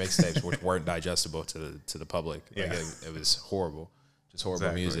three mixtapes, which weren't digestible to the public. Like it was horrible, just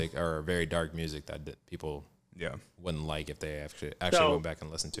horrible music, or very dark music that people wouldn't like if they actually went back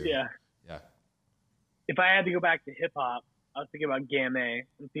and listened to. Yeah. If I had to go back to hip hop, I was thinking about Gamay.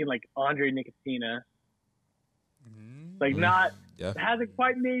 I'm thinking like Andre Nickatina. Like hasn't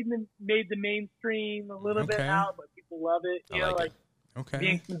quite made the mainstream, a little bit out, but people love it. You know,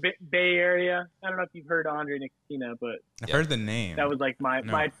 being from the Bay Area. I don't know if you've heard Andre Nickatina, but I've heard the name. That was like my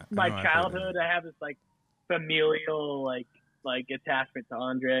childhood. I have this like familial like attachment to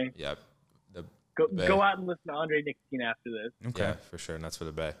Andre. Yep. Go out and listen to Andre Nickatina after this. Okay, yeah, for sure. And that's for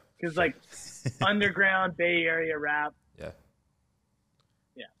the Bay. Because like underground Bay Area rap. Yeah.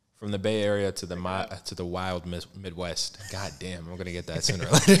 From the Bay Area to the wild Midwest. God damn, I'm gonna get that sooner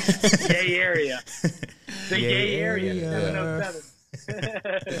or later. Gay area. The gay area.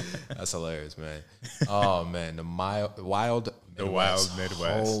 707. That's hilarious, man. Oh man, the wild Midwest.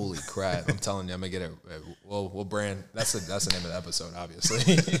 Holy crap! I'm telling you, I'm gonna get it. We'll brand. That's the name of the episode,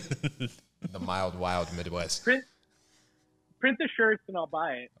 obviously. The wild Midwest. Print the shirts and I'll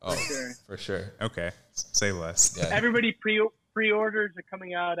buy it. For sure. Okay, say less. Yeah. Everybody pre-orders are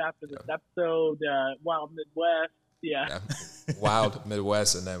coming out after this episode. Wild Midwest. Yeah. Wild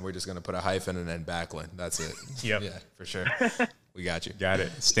Midwest, and then we're just gonna put a hyphen and then Backlund. That's it. Yep. Yeah, for sure. We got you. Got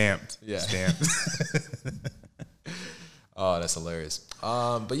it. Stamped. Yeah. Stamped. Oh, that's hilarious.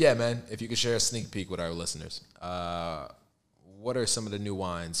 But yeah, man, if you could share a sneak peek with our listeners, what are some of the new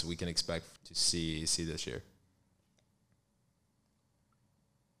wines we can expect to see this year?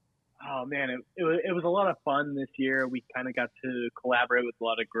 Oh man, it was a lot of fun this year. We kind of got to collaborate with a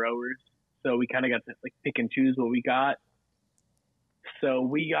lot of growers, so we kind of got to like pick and choose what we got. So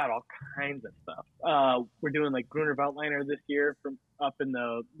we got all kinds of stuff. We're doing like Gruner Veltliner this year from up in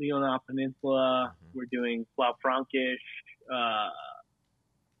the Leonau Peninsula. Mm-hmm. We're doing Blaufränkisch,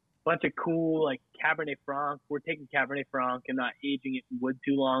 bunch of cool like Cabernet Franc. We're taking Cabernet Franc and not aging it in wood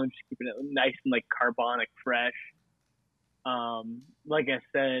too long, just keeping it nice and like carbonic fresh. Like I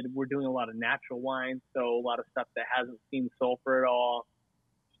said, we're doing a lot of natural wines, so a lot of stuff that hasn't seen sulfur at all,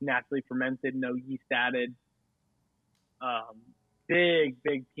 just naturally fermented, no yeast added. Big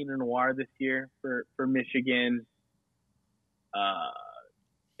Pinot Noir this year for Michigan.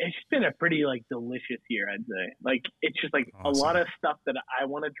 It's just been a pretty like delicious year, I'd say. Like it's just like awesome. A lot of stuff that I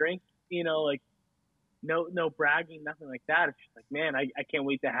want to drink, like no bragging, nothing like that. It's just like, man, I can't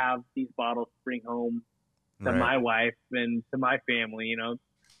wait to have these bottles to bring home to my wife and to my family. I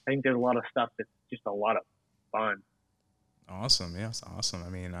think there's a lot of stuff that's just a lot of fun. Awesome. Yes. Awesome. I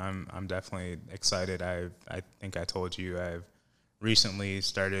mean, I'm definitely excited. I think I told you I've recently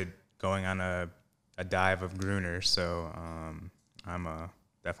started going on a dive of Gruner, so I'm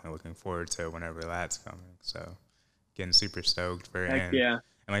definitely looking forward to whenever that's coming. So getting super stoked for it. And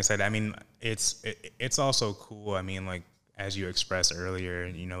like I said, I mean, it's also cool. I mean, like as you expressed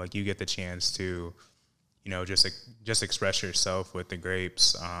earlier, like you get the chance to, just express yourself with the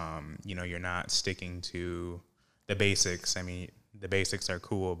grapes. You're not sticking to the basics. I mean, the basics are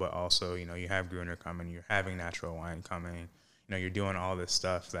cool, but also, you have Gruner coming, you're having natural wine coming, you're doing all this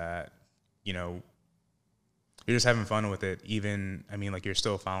stuff that, you're just having fun with it. Even, I mean, like, you're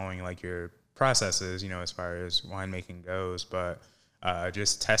still following like your processes, as far as winemaking goes, but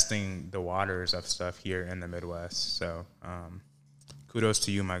just testing the waters of stuff here in the Midwest. So kudos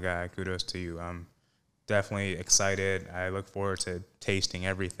to you, my guy. Kudos to you. I'm definitely excited. I look forward to tasting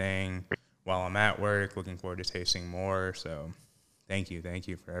everything while I'm at work, looking forward to tasting more. So thank you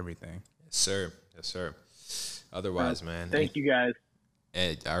for everything. Yes, sir. Yes, sir. Otherwise, man. Thank you, guys.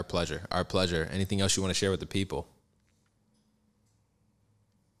 Our pleasure. Our pleasure. Anything else you want to share with the people?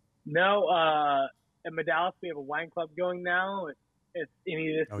 No, at Modales, we have a wine club going now. If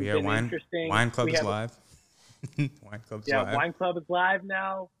any of this has been interesting. Wine club is live. Wine club's live. Yeah, wine club is live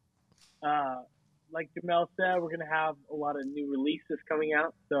now. Like Jamel said, we're gonna have a lot of new releases coming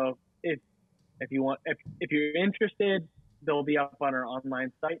out. So if you're interested, they'll be up on our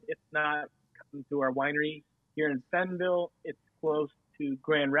online site. If not, come to our winery here in Fenville. It's close to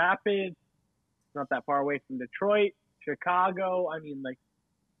Grand Rapids. It's not that far away from Detroit, Chicago. I mean, like,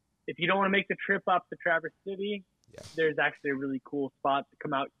 if you don't want to make the trip up to Traverse City, there's actually a really cool spot to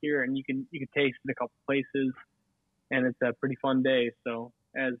come out here, and you can taste in a couple places, and it's a pretty fun day. So,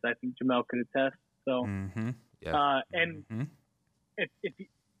 as I think Jamel could attest. So,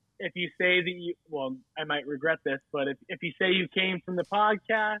 if you say that I might regret this, but if you say you came from the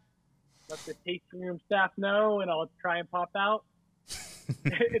podcast, let the tasting room staff know, and I'll try and pop out.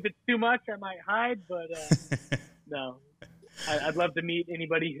 If it's too much, I might hide, but no. I'd love to meet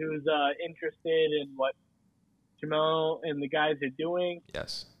anybody who's interested in what Jamel and the guys are doing.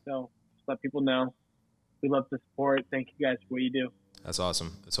 Yes. So just let people know. We love the support. Thank you guys for what you do. That's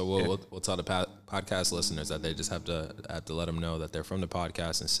awesome. So we'll tell the podcast listeners that they just have to let them know that they're from the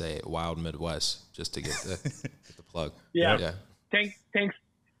podcast and say Wild Midwest just to get the plug. Yeah. Tanks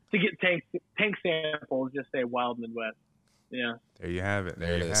to get tank samples. Just say Wild Midwest. Yeah. There you have it.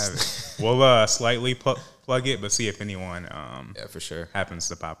 There you have it. We'll slightly plug it, but see if anyone for sure happens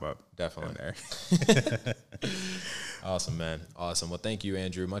to pop up. Definitely. There. Awesome, man. Awesome. Well, thank you,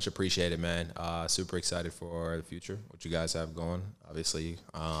 Andrew. Much appreciated, man. Super excited for the future, what you guys have going. Obviously,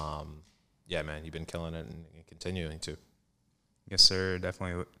 man, you've been killing it and continuing to. Yes, sir.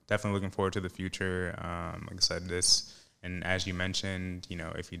 Definitely looking forward to the future. Like I said, and as you mentioned,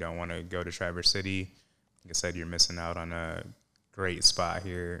 if you don't want to go to Traverse City, like I said, you're missing out on a great spot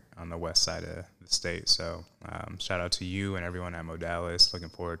here on the west side of the state. So shout out to you and everyone at Modales. Looking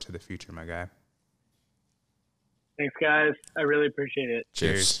forward to the future, my guy. Thanks, guys. I really appreciate it.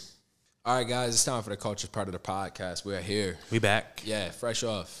 Cheers. All right, guys, it's time for the culture part of the podcast. We're here. We back. Yeah, fresh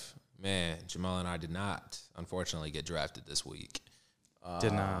off. Man, Jamal and I did not, unfortunately, get drafted this week.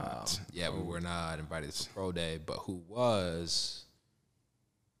 Did not. Yeah, we were not invited to Pro Day, but who was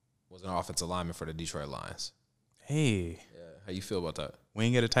an offensive lineman for the Detroit Lions. Hey. Yeah, how you feel about that? We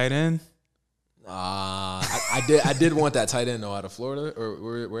ain't get a tight end? I did want that tight end, though, out of Florida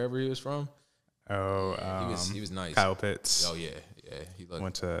or wherever he was from. Oh, he was nice. Kyle Pitts. Oh, yeah. He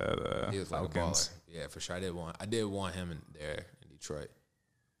went to the Falcons. Like a baller. Yeah, for sure. I did want him there in Detroit.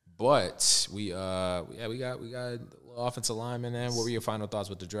 But we got a little offensive lineman. And what were your final thoughts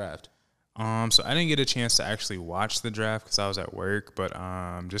with the draft? So I didn't get a chance to actually watch the draft because I was at work. But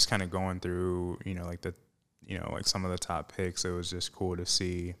just kind of going through, like some of the top picks, it was just cool to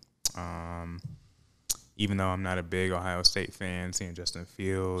see. Even though I'm not a big Ohio State fan, seeing Justin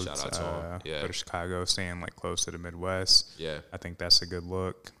Fields, shout out to him. Yeah. Go to Chicago, staying like close to the Midwest. Yeah, I think that's a good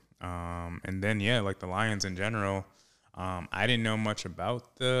look. And then like the Lions in general. I didn't know much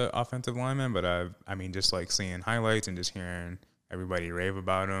about the offensive lineman, but I mean, just like seeing highlights and just hearing everybody rave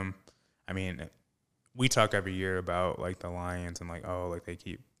about him. I mean, we talk every year about like the Lions and like, oh, like they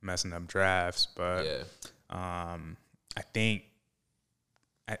keep messing up drafts, but I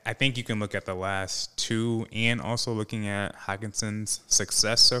think you can look at the last two and also looking at Hawkinson's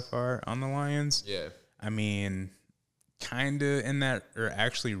success so far on the Lions. Yeah, I mean, kind of in that, or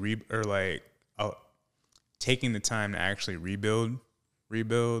actually taking the time to actually rebuild.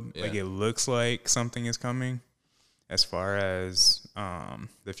 Yeah. Like it looks like something is coming as far as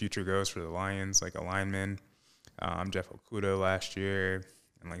the future goes for the Lions, like a lineman. Jeff Okudah last year,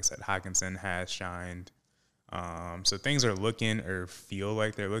 and like I said, Hawkinson has shined. So things are looking or feel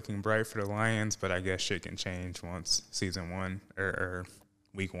like they're looking bright for the Lions, but I guess shit can change once season one or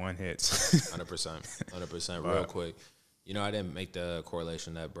week one hits. 100%. Real quick. I didn't make the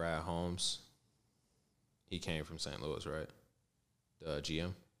correlation that Brad Holmes, he came from St. Louis, right? The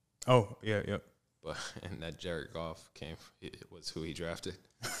GM. Oh, yeah, yep. but and that Jared Goff was who he drafted.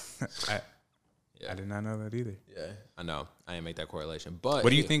 I did not know that either. Yeah, I know. I didn't make that correlation. But what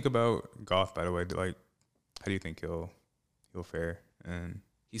do you think about Goff, by the way? Like, how do you think he'll fare? And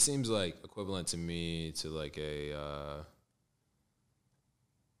he seems like equivalent to me to like a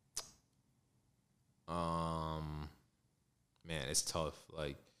man, it's tough.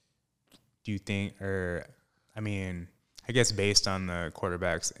 Like, do you think, or I mean, I guess based on the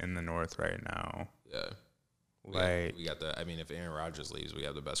quarterbacks in the North right now, yeah, we got the. I mean, if Aaron Rodgers leaves, we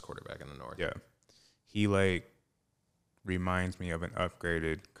have the best quarterback in the North. Yeah, he like reminds me of an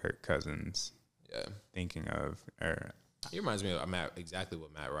upgraded Kirk Cousins. Yeah, thinking of, or he reminds me of exactly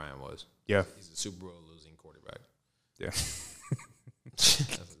what Matt Ryan was. Yeah, he's a Super Bowl losing quarterback. Yeah,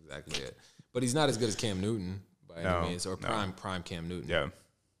 that's exactly it. But he's not as good as Cam Newton by any means, or prime Cam Newton. Yeah.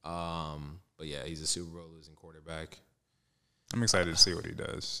 But yeah, he's a Super Bowl losing quarterback. I'm excited to see what he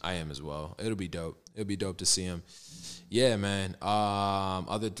does. I am as well. It'll be dope. It'll be dope to see him. Yeah, man.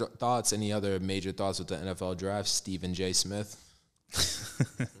 Other thoughts? Any other major thoughts with the NFL draft? Stephen J. Smith.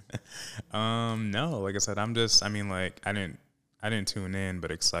 No. Like I said, I didn't tune in,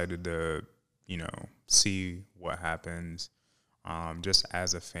 but excited to see what happens. Just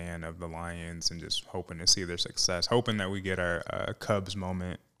as a fan of the Lions and just hoping to see their success, hoping that we get our Cubs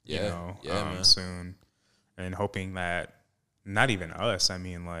moment, soon, and hoping that not even us, I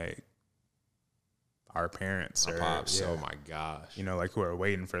mean, like our parents or pops. Oh my gosh, like who are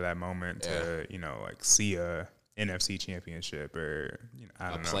waiting for that moment to, like see a NFC championship or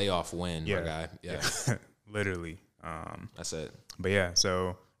I don't know, playoff win, my guy. Yeah. Literally. That's it. But yeah,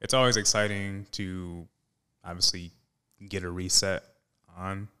 so it's always exciting to obviously get a reset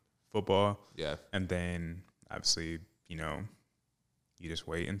on football. Yeah. And then obviously, you just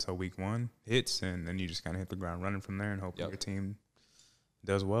wait until week 1 hits and then you just kind of hit the ground running from there and hope your team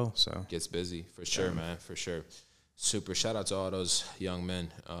does well. So gets busy for sure, man, for sure. Super shout out to all those young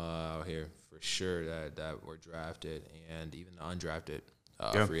men out here for sure that were drafted and even the undrafted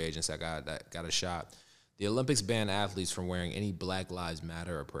free agents that got a shot. The Olympics ban athletes from wearing any Black Lives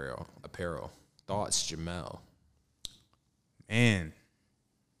Matter apparel. Thoughts, Jamel? Man,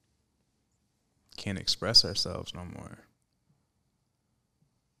 can't express ourselves no more.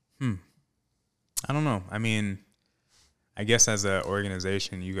 I don't know. I mean, I guess as an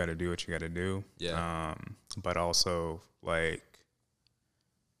organization, you got to do what you got to do. Yeah. But also, like,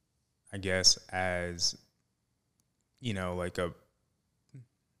 I guess as, like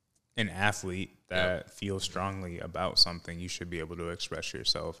an athlete that feels strongly about something, you should be able to express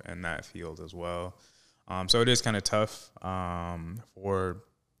yourself in that field as well. So it is kind of tough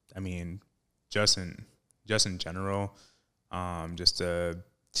just in general, just to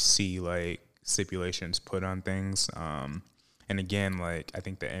see like stipulations put on things. And again, like I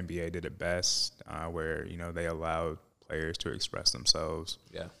think the NBA did it best, where they allowed players to express themselves.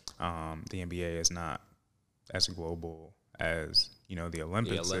 Yeah. The NBA is not as global as the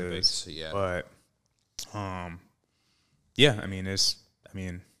Olympics is. Yeah. But I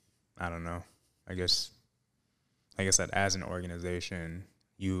don't know. I guess like I said, as an organization,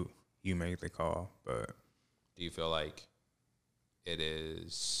 you make the call. But do you feel like it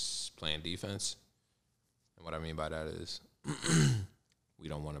is playing defense? And what I mean by that is we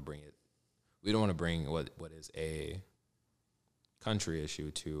don't want to bring what is a country issue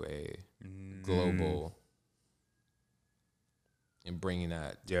to a global, and bringing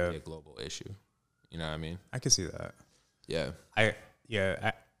that to be a global issue. You know what I mean? I can see that. Yeah.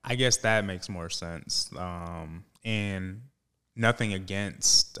 I guess that makes more sense. And nothing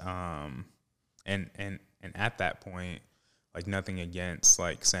against and at that point, like nothing against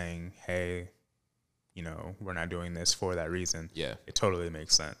like saying, hey, we're not doing this for that reason. Yeah. It totally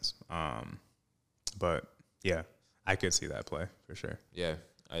makes sense. But yeah, I could see that play for sure. Yeah.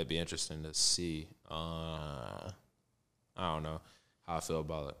 It'd be interesting to see. I don't know how I feel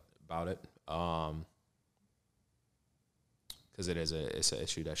about it. Because it's an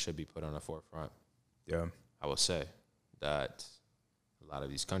issue that should be put on the forefront. Yeah. I will say that a lot of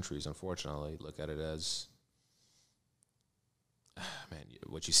these countries, unfortunately, look at it as, man,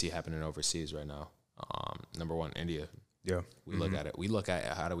 what you see happening overseas right now. Number one, India. Yeah. We look at it. We look at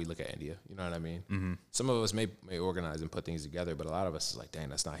how do we look at India? You know what I mean? Mm-hmm. Some of us may organize and put things together, but a lot of us is like, dang,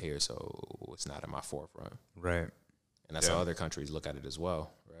 that's not here, so it's not in my forefront. Right. And that's how other countries look at it as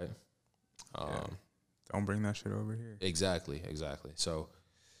well, right? Don't bring that shit over here. Exactly. So,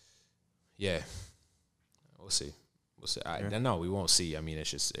 yeah, we'll see. No, we won't see. I mean,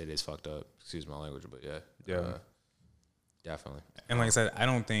 it is fucked up. Excuse my language, but yeah. Definitely. And like I said, I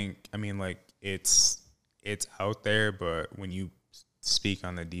don't think, I mean, like it's out there, but when you speak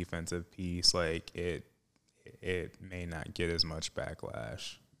on the defensive piece, like it may not get as much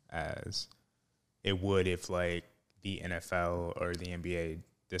backlash as it would if like the NFL or the NBA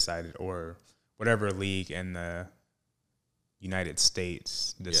decided, or whatever league in the United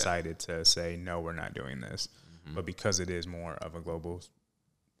States decided to say, no, we're not doing this. Mm-hmm. But because it is more of a global,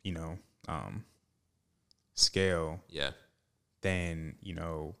 scale, then,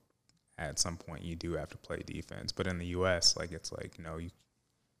 at some point you do have to play defense. But in the U.S., like, it's like, no, you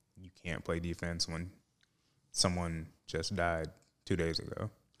can't play defense when someone just died 2 days ago.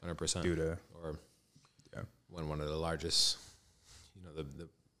 100%. Due to, one of the largest,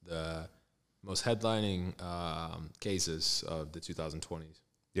 the most headlining cases of the 2020s.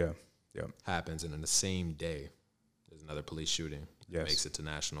 Yeah. Happens, and in the same day, there's another police shooting. Yes. Makes it to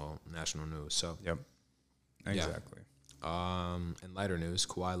national news. So. Yep. Exactly. Yeah. In lighter news,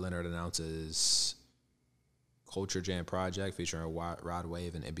 Kawhi Leonard announces Culture Jam project featuring Rod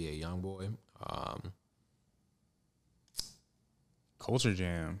Wave and NBA YoungBoy. Culture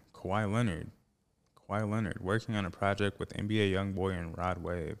Jam, Kawhi Leonard working on a project with NBA YoungBoy and Rod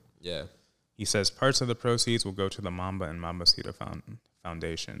Wave. Yeah. He says parts of the proceeds will go to the Mamba and Mambacita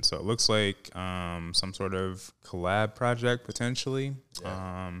Foundation. So it looks like some sort of collab project potentially.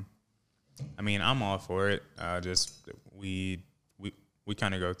 Yeah. I mean, I'm all for it. Just we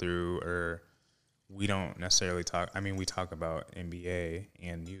kind of go through, or we don't necessarily talk. I mean, we talk about NBA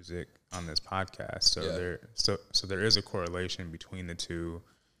and music on this podcast. So there is a correlation between the two.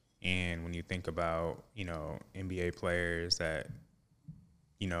 And when you think about, NBA players that,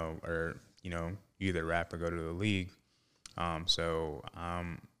 are, you either rap or go to the league. So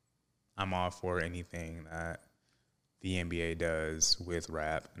I'm all for anything that the NBA does with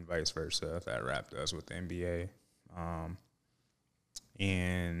rap and vice versa that rap does with the NBA.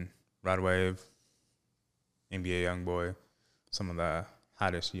 And Rod Wave, NBA YoungBoy, some of the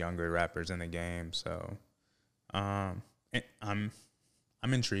hottest younger rappers in the game. So I'm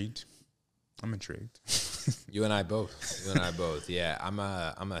intrigued. You and I both. Yeah, I'm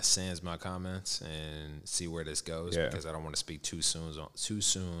gonna sans my comments and see where this goes because I don't want to speak too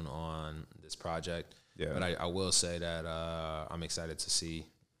soon on this project. Yeah. But I will say that I'm excited to see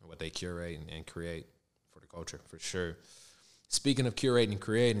what they curate and create for the culture for sure. Speaking of curating and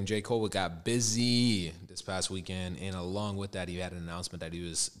creating, J. Cole got busy this past weekend, and along with that, he had an announcement that he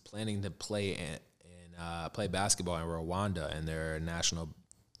was planning to play play basketball in Rwanda in their national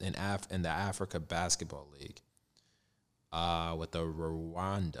in the Africa Basketball League with the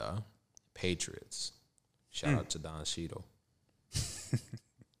Rwanda Patriots. Shout out to Don Cheadle.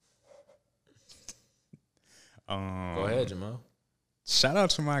 Go ahead, Jamal. Shout out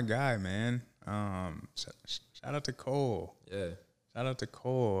to my guy, man. Shout out to Cole. Yeah. Shout out to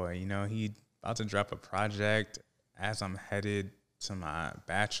Cole. He about to drop a project as I'm headed to my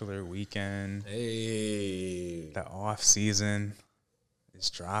bachelor weekend. Hey. The off season is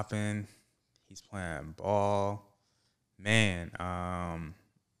dropping. He's playing ball. Man,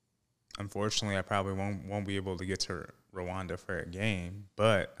 unfortunately I probably won't be able to get to Rwanda for a game.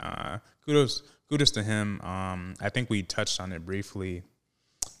 But kudos to him. I think we touched on it briefly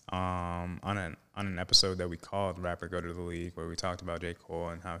on an episode that we called Rapper Go to the League, where we talked about J. Cole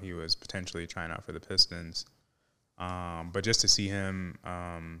and how he was potentially trying out for the Pistons. But just to see him,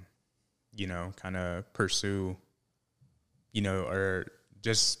 kind of pursue, or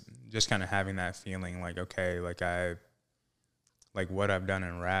just kind of having that feeling like, okay, like what I've done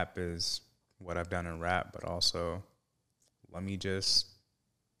in rap is what I've done in rap, but also let me just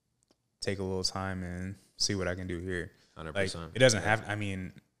take a little time and see what I can do here. 100%. Like, it doesn't have,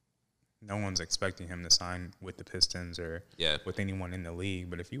 no one's expecting him to sign with the Pistons or with anyone in the league.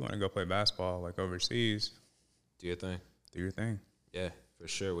 But if you want to go play basketball like overseas, do your thing. Do your thing. Yeah, for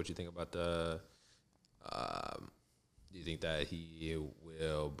sure. What do you think about the? Do you think that he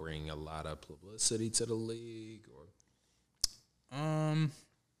will bring a lot of publicity to the league, or?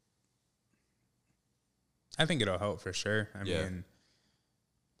 I think it'll help for sure. I mean,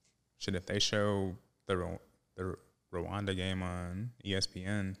 if they show the Rwanda game on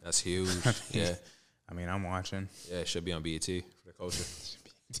ESPN, that's huge. Yeah, I'm watching. Yeah, it should be on BET for the culture.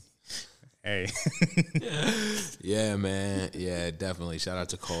 Hey. Yeah, man. Yeah, definitely. Shout out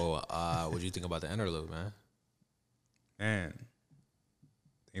to Cole. What do you think about the interlude, man? Man,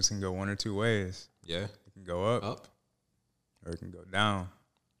 things can go one or two ways. Yeah. It can go up. Or it can go down.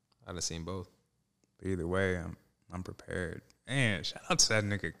 I've seen both. But either way, I'm prepared. Man, shout out to that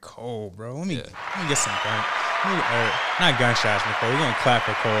nigga Cole, bro. Let me get some not gunshots, Nicole. We're gonna clap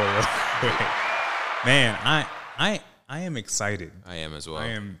for Cole real quick. Man, I am excited. I am as well. I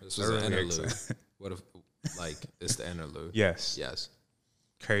am. This was an interlude. Like, it's the interlude. Yes. Yes.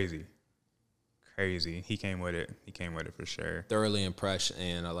 Crazy. He came with it. He came with it for sure. Thoroughly impressed,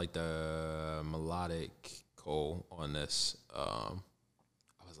 and I like the melodic Cole on this. I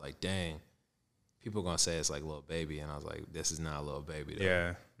was like, dang, people gonna say it's like Lil Baby, and I was like, this is not Lil Baby though.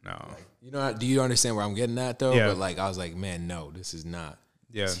 Yeah, no. Like, you know, do you understand where I'm getting at though? Yeah. But like, I was like, man, no, this is not.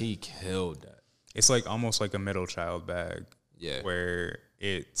 Yeah. He killed that. It's like almost like a middle child bag. Yeah. Where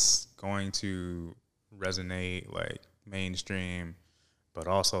it's going to resonate like mainstream, but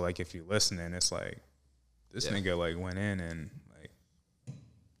also like if you listening, it's like this nigga like went in and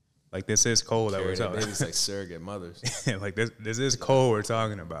like this is Cole that we're talking. Babies like surrogate mothers. Like this is Cole we're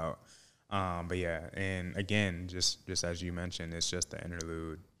talking about. But yeah, and again, just as you mentioned, it's just the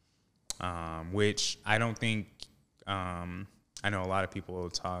interlude, which I don't think. I know a lot of people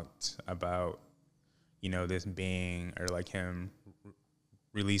talked about, you know, this being or like him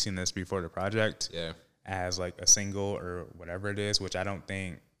releasing this before the project, as like a single or whatever it is, which I don't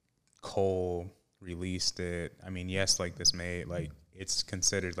think Cole released it. I mean, yes, like this made like it's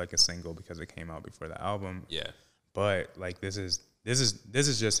considered like a single because it came out before the album. Yeah, but like this is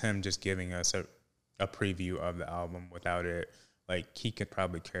just him just giving us a preview of the album without it. Like he could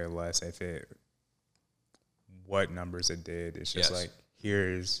probably care less if it what numbers it did. It's just like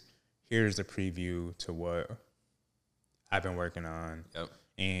here's the preview to what I've been working on. Yep.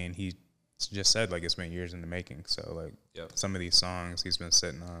 And he just said like it's been years in the making. So like some of these songs he's been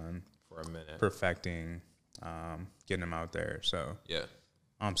sitting on for a minute, perfecting, getting them out there. So yeah,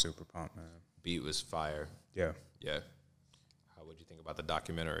 I'm super pumped, man. Beat was fire. Yeah. How would you think about the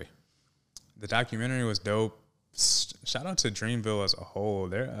documentary? The documentary was dope. Shout out to Dreamville as a whole.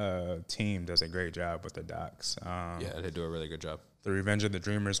 Their team does a great job with the docs. They do a really good job. The Revenge of the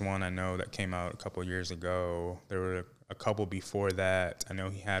Dreamers one, I know that came out a couple years ago. There were a couple before that. I know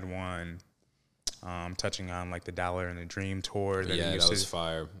he had one touching on like the Dollar and the Dream tour. That was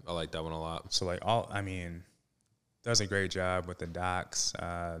fire. I like that one a lot. So like does a great job with the docs.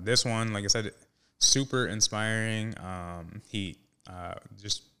 This one, like I said, super inspiring. He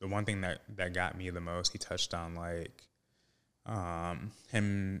just the one thing that got me the most, he touched on like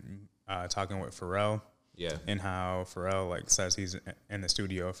him talking with Pharrell. Yeah. And how Pharrell like says he's in the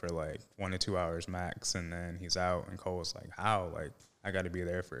studio for like 1 to 2 hours max, and then he's out, and Cole was like, how? Like, I got to be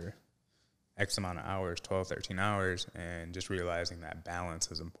there for X amount of hours, 12, 13 hours, and just realizing that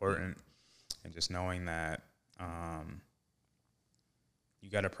balance is important, and just knowing that you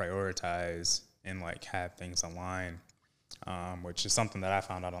got to prioritize and like have things align, which is something that I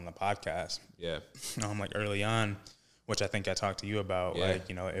found out on the podcast. Yeah. Like early on, which I think I talked to you about, like,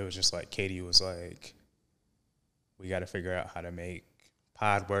 you know, it was just like Katie was like, we got to figure out how to make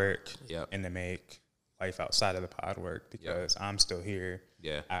pod work and to make life outside of the pod work, because I'm still here.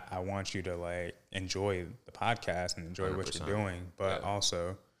 Yeah. I want you to like enjoy the podcast and enjoy 100%. What you're doing, but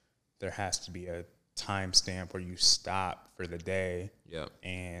also there has to be a time stamp where you stop for the day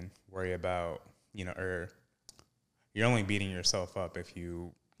and worry about, you know, or you're only beating yourself up if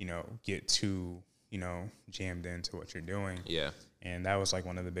you know, get too, you know, jammed into what you're doing. Yeah. And that was like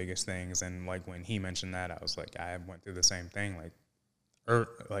one of the biggest things. And like when he mentioned that, I was like, I went through the same thing, like, or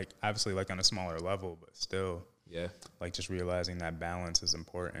like obviously like on a smaller level, but still, like just realizing that balance is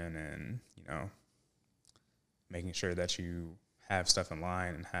important, and, you know, making sure that you have stuff in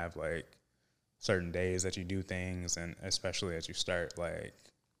line and have like certain days that you do things, and especially as you start like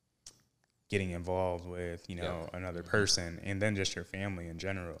getting involved with, you know, another person, and then just your family in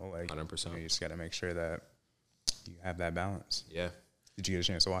general. Like 100%. You know, you just got to make sure that you have that balance. Yeah. Did you get a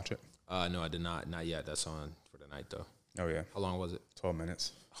chance to watch it? No, I did not. Not yet. That's on for the night though. Oh yeah. How long was it? 12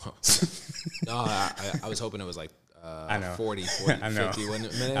 minutes. No, I was hoping it was like I know. 40 I know. 50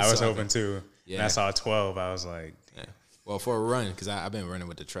 minutes. I was hoping too. Yeah. And I saw 12. I was like, yeah. Well, for a run, because I've been running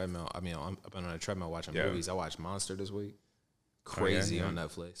with the treadmill. I mean, I've been on a treadmill watching movies. I watched Monster this week. Crazy on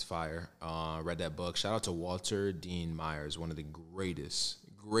Netflix. Fire. Read that book. Shout out to Walter Dean Myers, one of the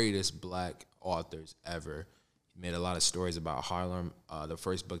greatest black authors ever. He made a lot of stories about Harlem. The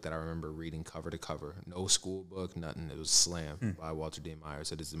first book that I remember reading cover to cover, no school book, nothing. It was Slam by Walter Dean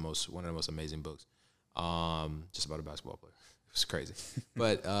Myers. It is one of the most amazing books. Just about a basketball player. It was crazy.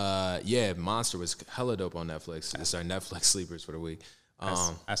 But Monster was hella dope on Netflix. It's our Netflix sleepers for the week.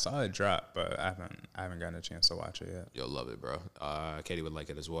 I saw it drop, but I haven't gotten a chance to watch it yet. You'll love it, bro. Katie would like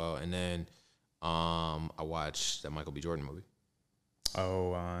it as well. And then I watched that Michael B. Jordan movie.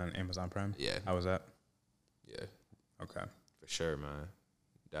 Oh, on Amazon Prime? Yeah. How was that? Yeah. Okay. For sure, man.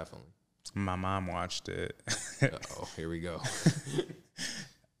 Definitely. My mom watched it. Uh-oh, here we go.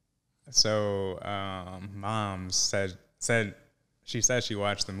 So, mom said she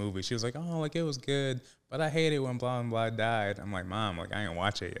watched the movie. She was like, oh, like it was good, but I hate it when blah and blah died. I'm like, Mom, like I ain't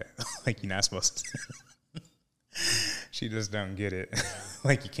watch it yet. Like you're not supposed to. She just don't get it.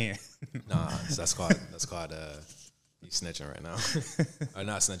 Like you can't. Nah, that's called you snitching right now. Or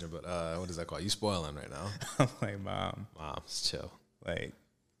not snitching, but what is that called? You spoiling right now. I'm like, Mom, chill. like,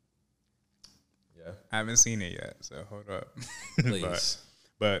 Yeah, I haven't seen it yet, so hold up. please.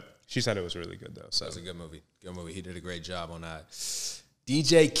 but she said it was really good though. So It was a good movie. Good movie. He did a great job on that.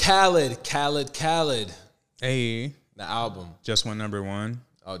 DJ Khaled. Hey, The album just went number 1.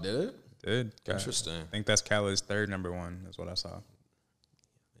 Oh, did it? Did Interesting. I think that's Khaled's 3rd number 1. Is what I saw.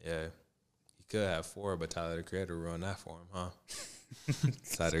 Yeah. He could have 4, but Tyler the Creator ruined that for him, huh?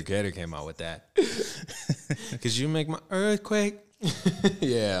 Tyler the Creator came out with that. Cause you make my earthquake.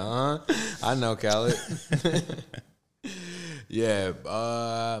 Yeah, huh? I know, Khaled.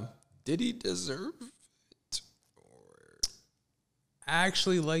 Yeah. Did he deserve it? I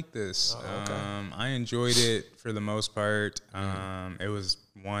actually like this. Oh, okay. I enjoyed it for the most part. It was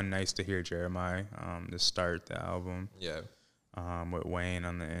nice to hear Jeremiah to start the album. Yeah. With Wayne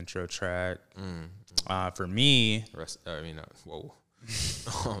on the intro track. For me, whoa.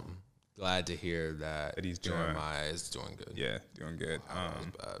 Glad to hear that he's doing. Jeremiah is doing good. Yeah, doing good. That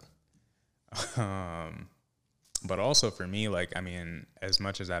was bad. But also for me, like, I mean, as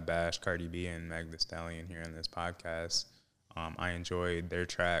much as I bashed Cardi B and Meg Thee Stallion here in this podcast, I enjoyed their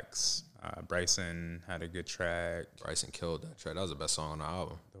tracks. Bryson had a good track. Bryson killed that track. That was the best song on the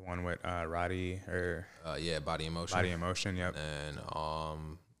album. The one with Roddy or Body Emotion. Body Emotion, yep. And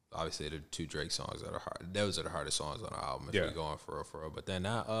obviously the 2 Drake songs that are hard. Those are the hardest songs on the album if Yeah. we're going for real. But then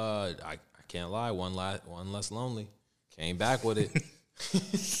I can't lie, one less lonely. Came back with it.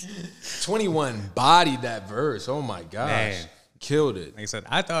 21 bodied that verse. Oh my gosh. Man. Killed it. Like I said,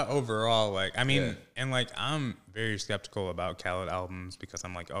 I thought overall, like, I mean, Yeah. and like, I'm very skeptical about Khaled albums because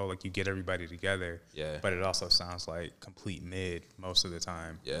I'm like, oh, like you get everybody together. Yeah. But it also sounds like complete mid most of the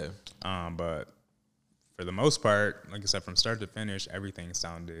time. Yeah. But for the most part, like I said, from start to finish, everything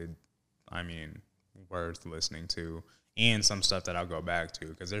sounded, I mean, worth listening to. And some stuff that I'll go back to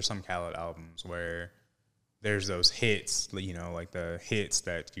because there's some Khaled albums where there's those hits, you know, like the hits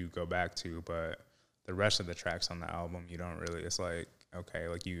that you go back to, but the rest of the tracks on the album, you don't really, it's like, okay,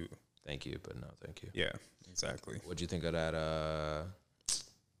 like you. Thank you, but no thank you. Yeah, exactly. What'd you think of that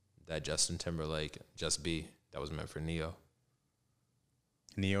Justin Timberlake, Just Be, that was meant for Neo?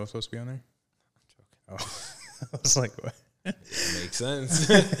 Neo supposed to be on there? I'm joking. Oh, I was like, what? Makes sense.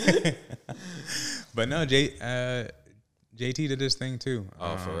 But no, JT did his thing too.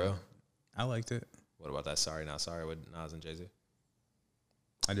 Oh, for real? I liked it. What about that Sorry Not Sorry with Nas and Jay-Z?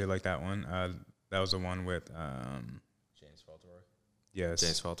 I did like that one. That was the one with James Fauntleroy. yes.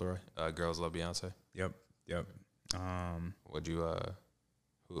 James Fauntleroy. Girls Love Beyonce. Yep. Would you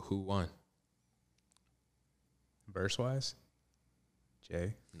who won? Verse wise?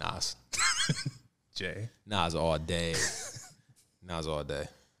 Jay. Nas. Jay. Nas all day. Nas all day.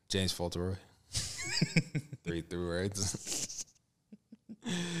 James Fauntleroy. 3 words.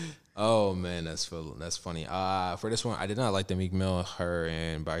 Oh man, that's funny. For this one, I did not like the Meek Mill, her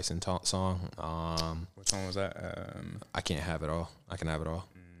and Bryson song. Which one was that? I can't have it all. I can have it all.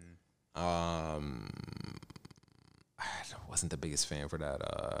 I wasn't the biggest fan for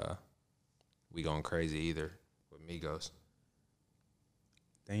that. We Going Crazy either with Migos.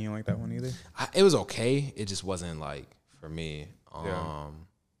 Then you didn't like that one either? It was okay. It just wasn't like for me. Yeah.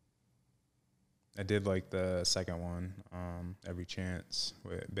 I did like the second one, Every Chance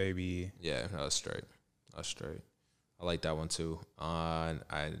with Baby. Yeah, that was straight. I like that one too. I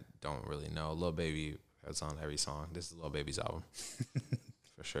don't really know. Lil Baby has on every song. This is Lil Baby's album.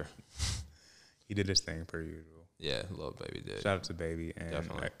 For sure. He did his thing per usual. Yeah, Lil Baby did. Shout out to Baby. And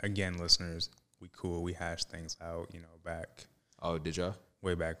Definitely. Again, listeners, we cool. We hash things out, back. Oh, did y'all?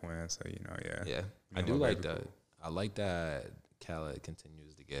 Way back when. So, yeah. Yeah. Me I and do Lil like Baby that. cool. I like that Khaled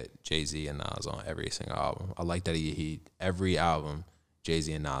continues to get Jay-Z and Nas on every single album. I like that he every album,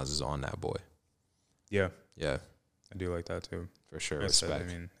 Jay-Z and Nas is on that boy. Yeah. Yeah, I do like that too. for sure. Like I said, Respect.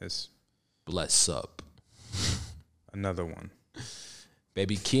 I mean, it's Bless up. another one.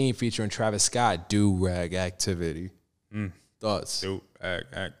 Baby Keem featuring Travis Scott, Do Rag Activity. Thoughts? Dope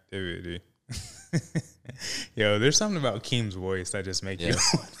activity. Yo, there's something about Keem's voice that just make Yeah.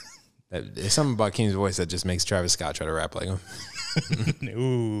 There's something about Keem's voice that just makes Travis Scott try to rap like him. you.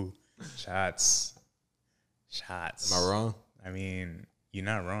 Ooh, shots. Am I wrong? I mean, you're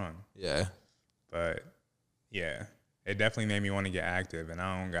not wrong, Yeah. but yeah, it definitely made me want to get active, and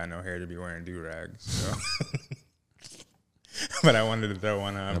I don't got no hair to be wearing do-rags. So. But I wanted to throw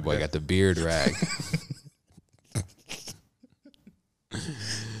one up. That boy got the beard rag.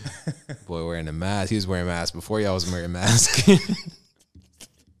 boy wearing a mask. He was wearing a mask before y'all was wearing a mask.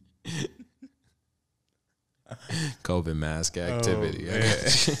 COVID mask activity.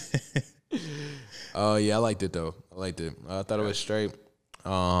 Oh yeah, I liked it though. I liked it. I thought it was straight.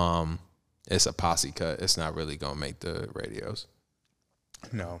 It's a posse cut. It's not really gonna make the radios.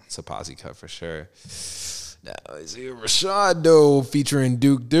 No, it's a posse cut for sure. Now is here Rashad though, featuring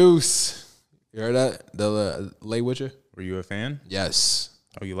Duke Deuce. You heard that? The Lay Witcher. Were you a fan? Yes.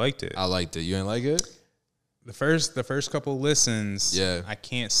 Oh, you liked it. I liked it. You didn't like it? The first couple listens. Yeah. I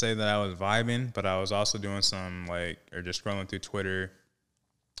can't say that I was vibing, but I was also doing some or just scrolling through Twitter.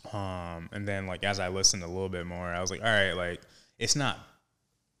 And then as I listened a little bit more, I was like, all right, it's not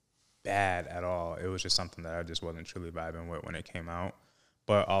bad at all. It was just something that I just wasn't truly vibing with when it came out.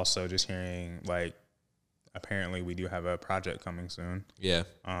 But also just hearing apparently we do have a project coming soon. Yeah.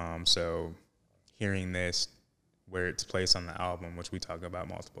 So hearing this where it's placed on the album, which we talk about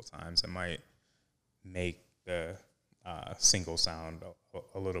multiple times, it might make the single sound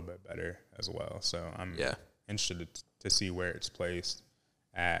a little bit better as well. So I'm interested to see where it's placed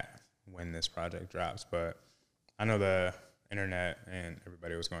at when this project drops. But I know the internet and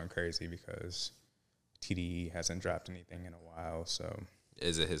everybody was going crazy because TDE hasn't dropped anything in a while. So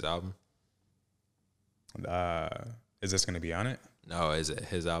is it his album? Is this going to be on it? No, is it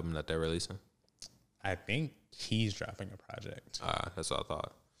his album that they're releasing? I think he's dropping a project. That's what I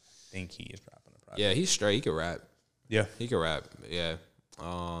thought. I think he is dropping a project. Yeah, he's straight. He can rap. Yeah. He can rap. Yeah.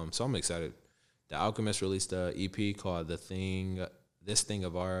 So I'm excited. The Alchemist released a EP called This Thing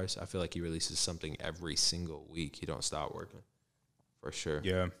of Ours. I feel like he releases something every single week. He don't stop working. For sure.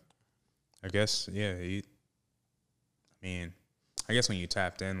 Yeah. I guess, I guess when you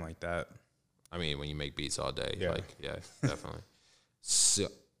tapped in like that. I mean, when you make beats all day. Yeah. Definitely.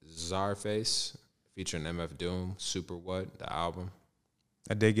 Czarface featuring MF Doom, Super What, the album.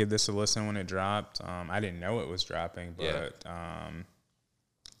 I did give this a listen when it dropped. I didn't know it was dropping, but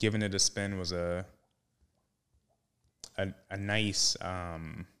giving it a spin was a nice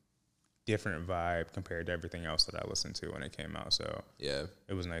different vibe compared to everything else that I listened to when it came out. So yeah,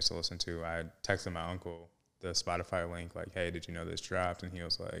 it was nice to listen to. I texted my uncle the Spotify link, hey, did you know this dropped? And he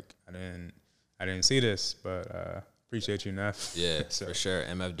was like, I didn't see this, but appreciate you, Neff. Yeah, so. For sure.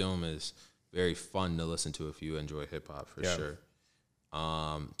 MF Doom is very fun to listen to if you enjoy hip hop, for sure.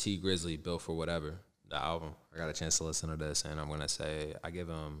 T Grizzly, Built for Whatever, the album. I got a chance to listen to this, and I'm gonna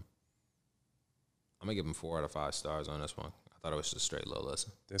give him 4 out of 5 stars on this one. I thought it was just a straight low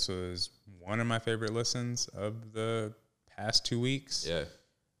listen. This was one of my favorite listens of the past 2 weeks. Yeah.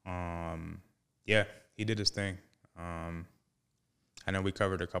 Yeah, he did his thing. I know we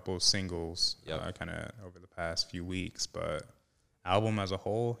covered a couple of singles kind of over the past few weeks, but album as a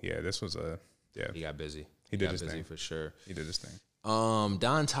whole, this was He got busy. He did his thing for sure. He did his thing. Don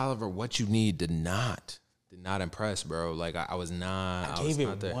Toliver, What You Need did not impress, bro. I was not. I gave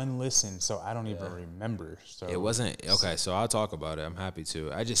it one listen, so I don't even remember. So it wasn't okay. So I'll talk about it. I'm happy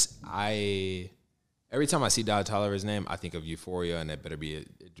to. Every time I see Don Toliver's name, I think of Euphoria, and it better give me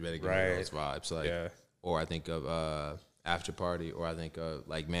those vibes. Or I think of After Party, or I think of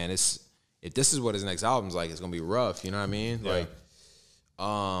man, if this is what his next album's like, it's gonna be rough. You know what I mean? Yeah.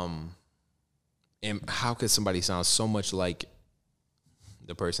 And how could somebody sound so much like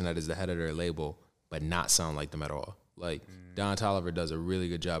the person that is the head of their label, but not sound like them at all? Don Toliver does a really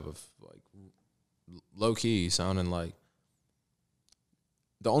good job of low key sounding like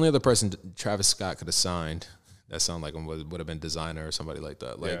the only other person Travis Scott could have signed that sound like him would have been Designer or somebody like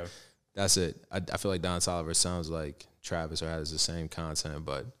that. That's it. I feel like Don Toliver sounds like Travis or has the same content,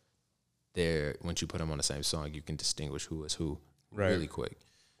 but once you put them on the same song, you can distinguish who is who really quick.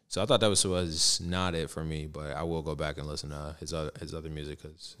 So I thought that was not it for me, but I will go back and listen to his other music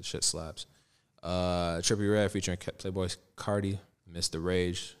because shit slaps. Trippie Redd featuring Playboy Cardi, Mr.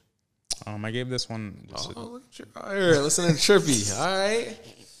 Rage. I gave this one. Look at you out here listening to Trippie. All right.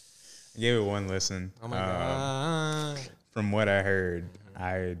 I gave it one listen. Oh my god. From what I heard,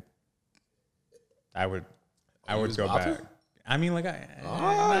 I would go back. I mean,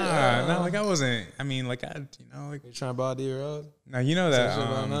 I wasn't. I mean, you trying to body her up? Now you know that.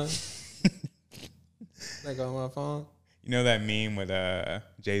 On my phone. You know that meme with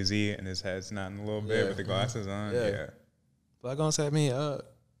Jay-Z and his head's nodding a little bit with the glasses on. Yeah. Black gonna set me up.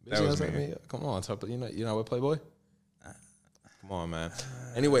 That was me. Come on, you know what, Playboy? Come on, man.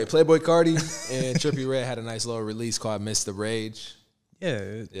 Anyway, Playboy Cardi and Trippie Redd had a nice little release called Mr. Rage. Yeah.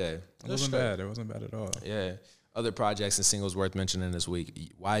 It wasn't bad. It wasn't bad at all. Yeah. Other projects and singles worth mentioning this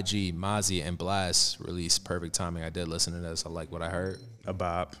week. YG, Mozzie, and Blast released Perfect Timing. I did listen to this. I like what I heard. A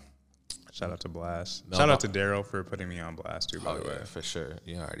bop. Shout out to Blast. Mel Shout out to Daryl for putting me on Blast too. By the way, for sure.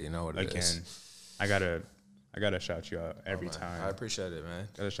 You already know what it is. I gotta shout you out every time. I appreciate it, man.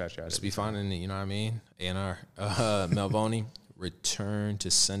 Gotta shout you out. Just be finding it. You know what I mean? A&R. Melvoni, Return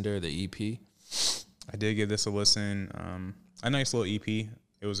to Sender, the EP. I did give this a listen. A nice little EP.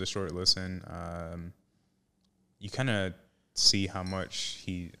 It was a short listen. You kind of see how much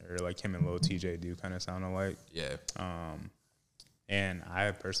him and Lil TJ do kind of sound alike. Yeah. And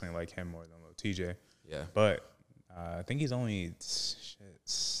I personally like him more than Lil TJ. Yeah. But I think he's only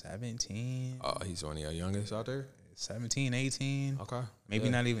 17. Oh, he's only our youngest out there? 17, 18. Okay. Maybe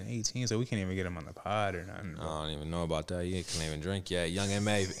not even 18, so we can't even get him on the pod or nothing. I don't even know about that. You can't even drink yet. Young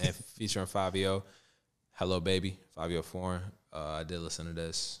M.A. and featuring Fabio. Hello, Baby. Fabio Foreign. I did listen to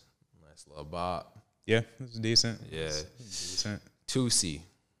this. Nice little bop. Yeah, it's decent. Yeah. It's decent. 2C.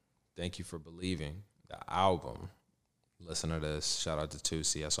 Thank You for Believing. The album. Listen to this. Shout out to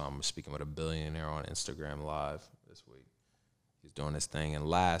 2C. I saw him speaking with a billionaire on Instagram Live this week. He's doing his thing. And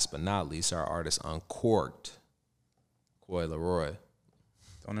last but not least, our artist Uncorked. Koi Leroy.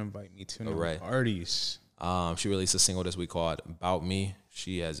 Don't invite me to no parties. She released a single this week called About Me.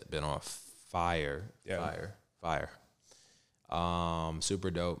 She has been on fire. Yeah. Fire.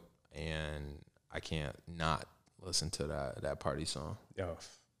 Super dope. And I can't not listen to that party song. Yo.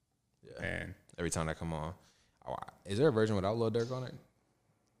 Yeah. Man. Every time I come on. Is there a version without Lil Durk on it?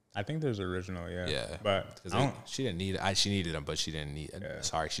 I think there's original, yeah. Yeah. But she didn't need it. She needed him, but she didn't need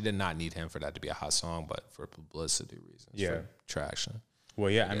Sorry, she did not need him for that to be a hot song, but for publicity reasons. Yeah. For traction.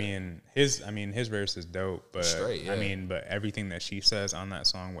 Well, yeah, I mean his verse is dope, but straight, yeah. but everything that she says on that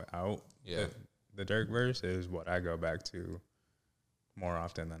song without the Durk verse is what I go back to more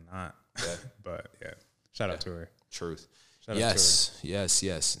often than not. Yeah. But yeah. Shout out to her. Truth. Shout out to her.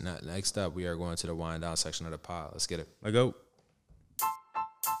 Yes. Next up, we are going to the wind down section of the pod. Let's get it. Let's go.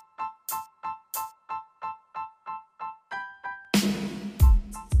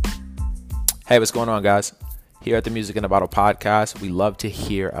 Hey, what's going on, guys? Here at the Music in a Bottle podcast, we love to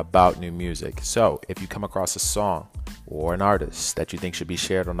hear about new music. So if you come across a song or an artist that you think should be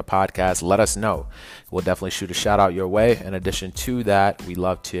shared on the podcast, let us know. We'll definitely shoot a shout out your way. In addition to that, we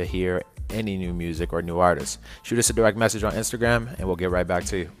love to hear any new music or new artists. Shoot us a direct message on Instagram and we'll get right back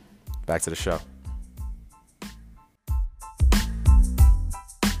to you. Back to the show.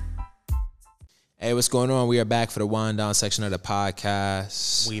 Hey, what's going on? We are back for the wind down section of the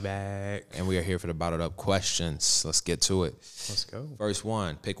podcast. We back. And we are here for the bottled up questions. Let's get to it. Let's go. First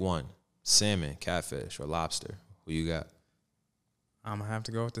one, pick one. Salmon, catfish, or lobster. Who you got? I'm going to have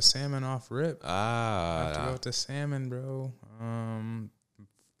to go with the salmon off rip. I have to go with the salmon, bro.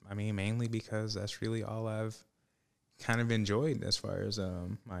 I mean, mainly because that's really all I've kind of enjoyed as far as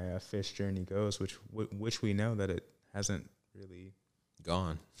my fish journey goes, which we know that it hasn't really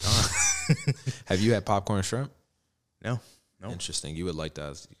gone. Have you had popcorn and shrimp? No. Interesting. You would like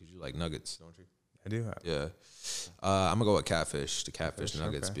that because you like nuggets, don't you? I do. Yeah. I'm gonna go with catfish. The catfish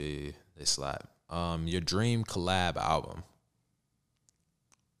nuggets they slap. Your dream collab album.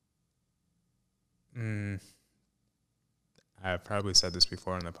 I've probably said this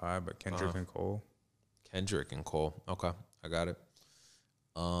before in the pod, but Kendrick and Cole. Kendrick and Cole. Okay, I got it.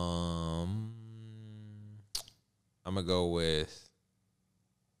 I'm gonna go with.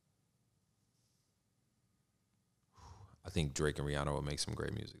 I think Drake and Rihanna will make some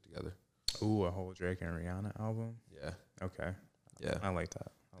great music together. Ooh, a whole Drake and Rihanna album? Yeah. Okay. Yeah. I like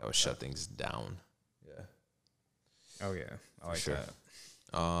that. That would shut things down. Yeah. Oh, yeah. I like sure.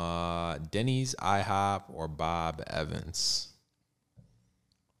 that. Denny's, IHOP, or Bob Evans?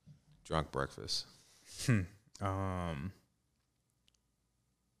 Drunk breakfast. I'm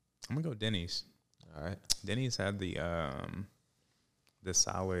going to go Denny's. All right. Denny's had the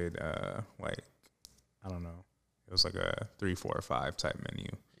solid, I don't know. It was like a 3, 4, or 5 type menu.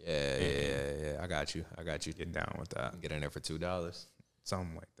 Yeah. I got you. Get down with that. Get in there for $2.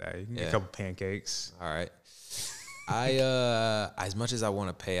 Something like that. You can get a couple pancakes. All right. As much as I want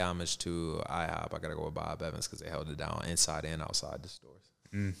to pay homage to IHOP, I gotta go with Bob Evans because they held it down inside and outside the stores.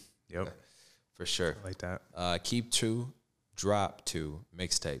 Yep. For sure. I like that. Keep 2, Drop 2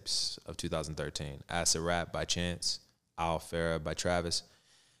 mixtapes of 2013. Acid Rap by Chance, Al Farah by Travis,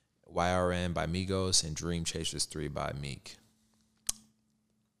 YRN by Migos, and Dream Chasers 3 by Meek.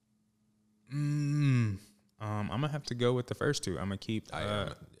 I'm gonna have to go with the first 2. I'm gonna keep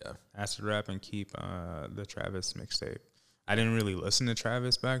Acid Rap and keep the Travis mixtape. I didn't really listen to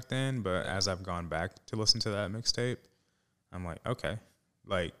Travis back then, but as I've gone back to listen to that mixtape, I'm like, okay,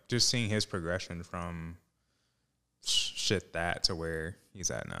 like just seeing his progression from shit that to where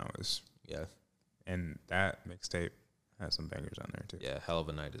he's at now is and that mixtape Has some bangers on there too. Yeah, Hell of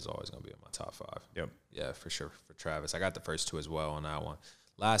a Night is always gonna be in my top 5. Yep. Yeah, for sure. For Travis, I got the first 2 as well on that one.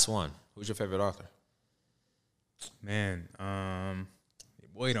 Last one. Who's your favorite author? Man,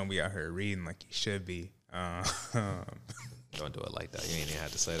 boy, don't be out here reading like you should be. Don't do it like that. You ain't even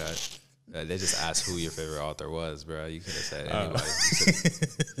had to say that. They just asked who your favorite author was, bro. You could have said anybody.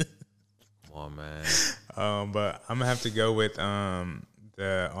 Come on, man. But I'm gonna have to go with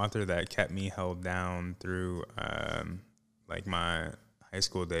the author that kept me held down through like my high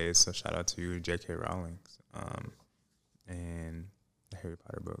school days. So shout out to J.K. Rowling and the Harry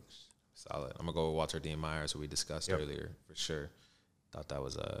Potter books. Solid. I'm gonna go with Walter D. Myers, who we discussed earlier, for sure. Thought that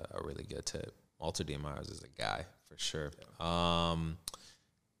was a really good tip. Walter D. Myers is a guy for sure.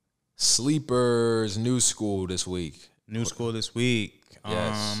 Sleepers New School this week. New School this week.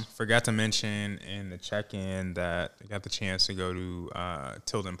 Yes. Forgot to mention in the check-in that I got the chance to go to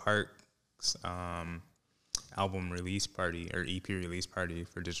Tilden Park's album release party or EP release party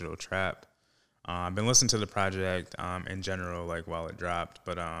for Digital Trap. I've been listening to the project in general, like while it dropped,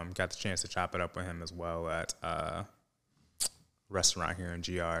 but got the chance to chop it up with him as well at restaurant here in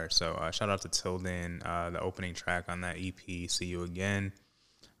GR. So shout out to Tilden, the opening track on that EP, See You Again.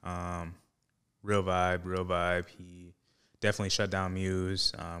 Real vibe. He definitely shut down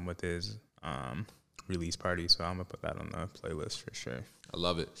Muse with his release party, so I'm gonna put that on the playlist for sure. I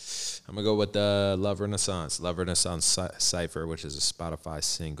love it. I'm gonna go with the Love Renaissance Cypher, which is a Spotify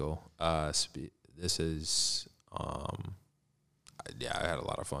single. This is I had a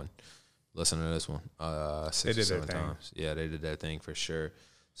lot of fun listening to this one. 6 or 7 times. Yeah, they did their thing for sure.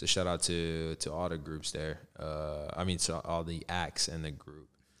 So shout out to all the groups there. To all the acts in the group.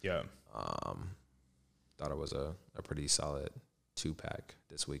 Yeah. Thought it was a pretty solid 2-pack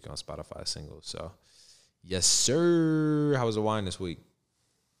this week on Spotify singles. So yes, sir. How was the wine this week?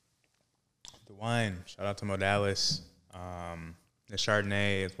 The wine. Shout out to Modales. The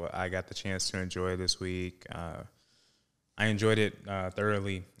Chardonnay is what I got the chance to enjoy this week. I enjoyed it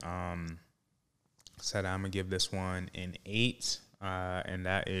thoroughly. Said I'm going to give this one an 8, and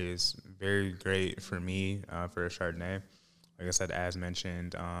that is very great for me for a Chardonnay. Like I said, as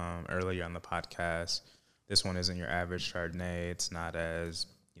mentioned earlier on the podcast, this one isn't your average Chardonnay. It's not as,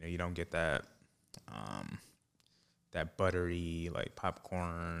 you don't get that that buttery, like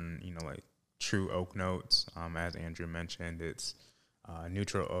popcorn, like true oak notes. As Andrew mentioned, it's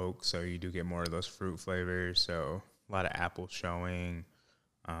neutral oak, so you do get more of those fruit flavors. So a lot of apple showing,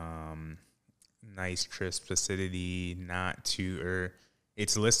 nice crisp acidity, not too,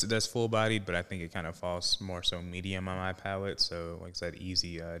 it's listed as full-bodied, but I think it kind of falls more so medium on my palate. So, like I said,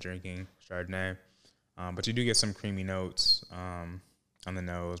 easy drinking Chardonnay. But you do get some creamy notes on the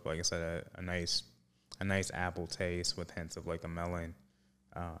nose. But like I said, a nice apple taste with hints of like a melon.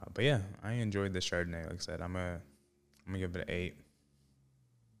 But yeah, I enjoyed the Chardonnay. Like I said, I'm gonna give it an 8.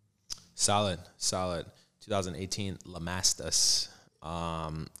 Solid. 2018 Lamastas.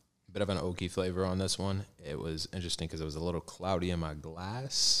 Bit of an oaky flavor on this one. It was interesting because it was a little cloudy in my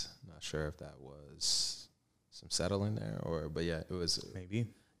glass. Not sure if that was some settling there but yeah, it was. Maybe.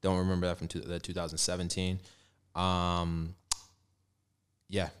 Don't remember that from 2017.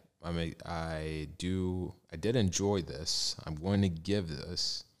 Yeah, I did enjoy this. I'm going to give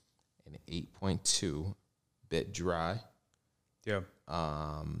this an 8.2. Bit dry. Yeah.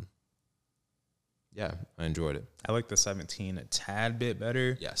 Yeah, I enjoyed it. I like the 17 a tad bit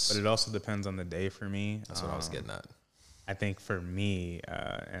better. Yes. But it also depends on the day for me. That's what I was getting at. I think for me,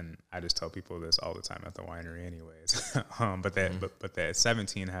 and I just tell people this all the time at the winery anyways, but that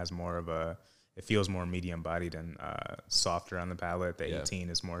 17 has more of it feels more medium bodied and softer on the palate. The 18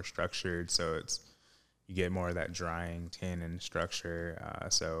 is more structured, so you get more of that drying tin and structure.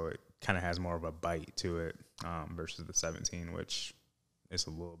 So it kind of has more of a bite to it versus the 17, which is a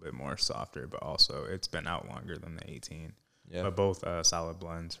little bit more softer, but also it's been out longer than the 18. Yeah. But both solid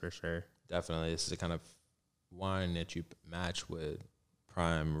blends for sure. Definitely. This is the kind of wine that you match with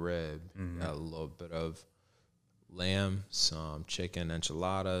prime rib. Got a little bit of lamb, some chicken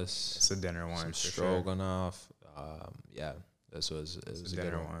enchiladas. It's a dinner wine. Some stroganoff. Sure. This was a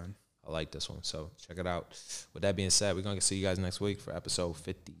dinner good one. I like this one, so check it out. With that being said, we're gonna see you guys next week for episode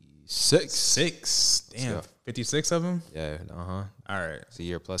 56. Damn, 56 of them. Yeah. All right, it's a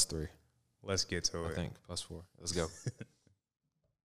year plus 3. Let's get to it. I think plus 4. Let's go.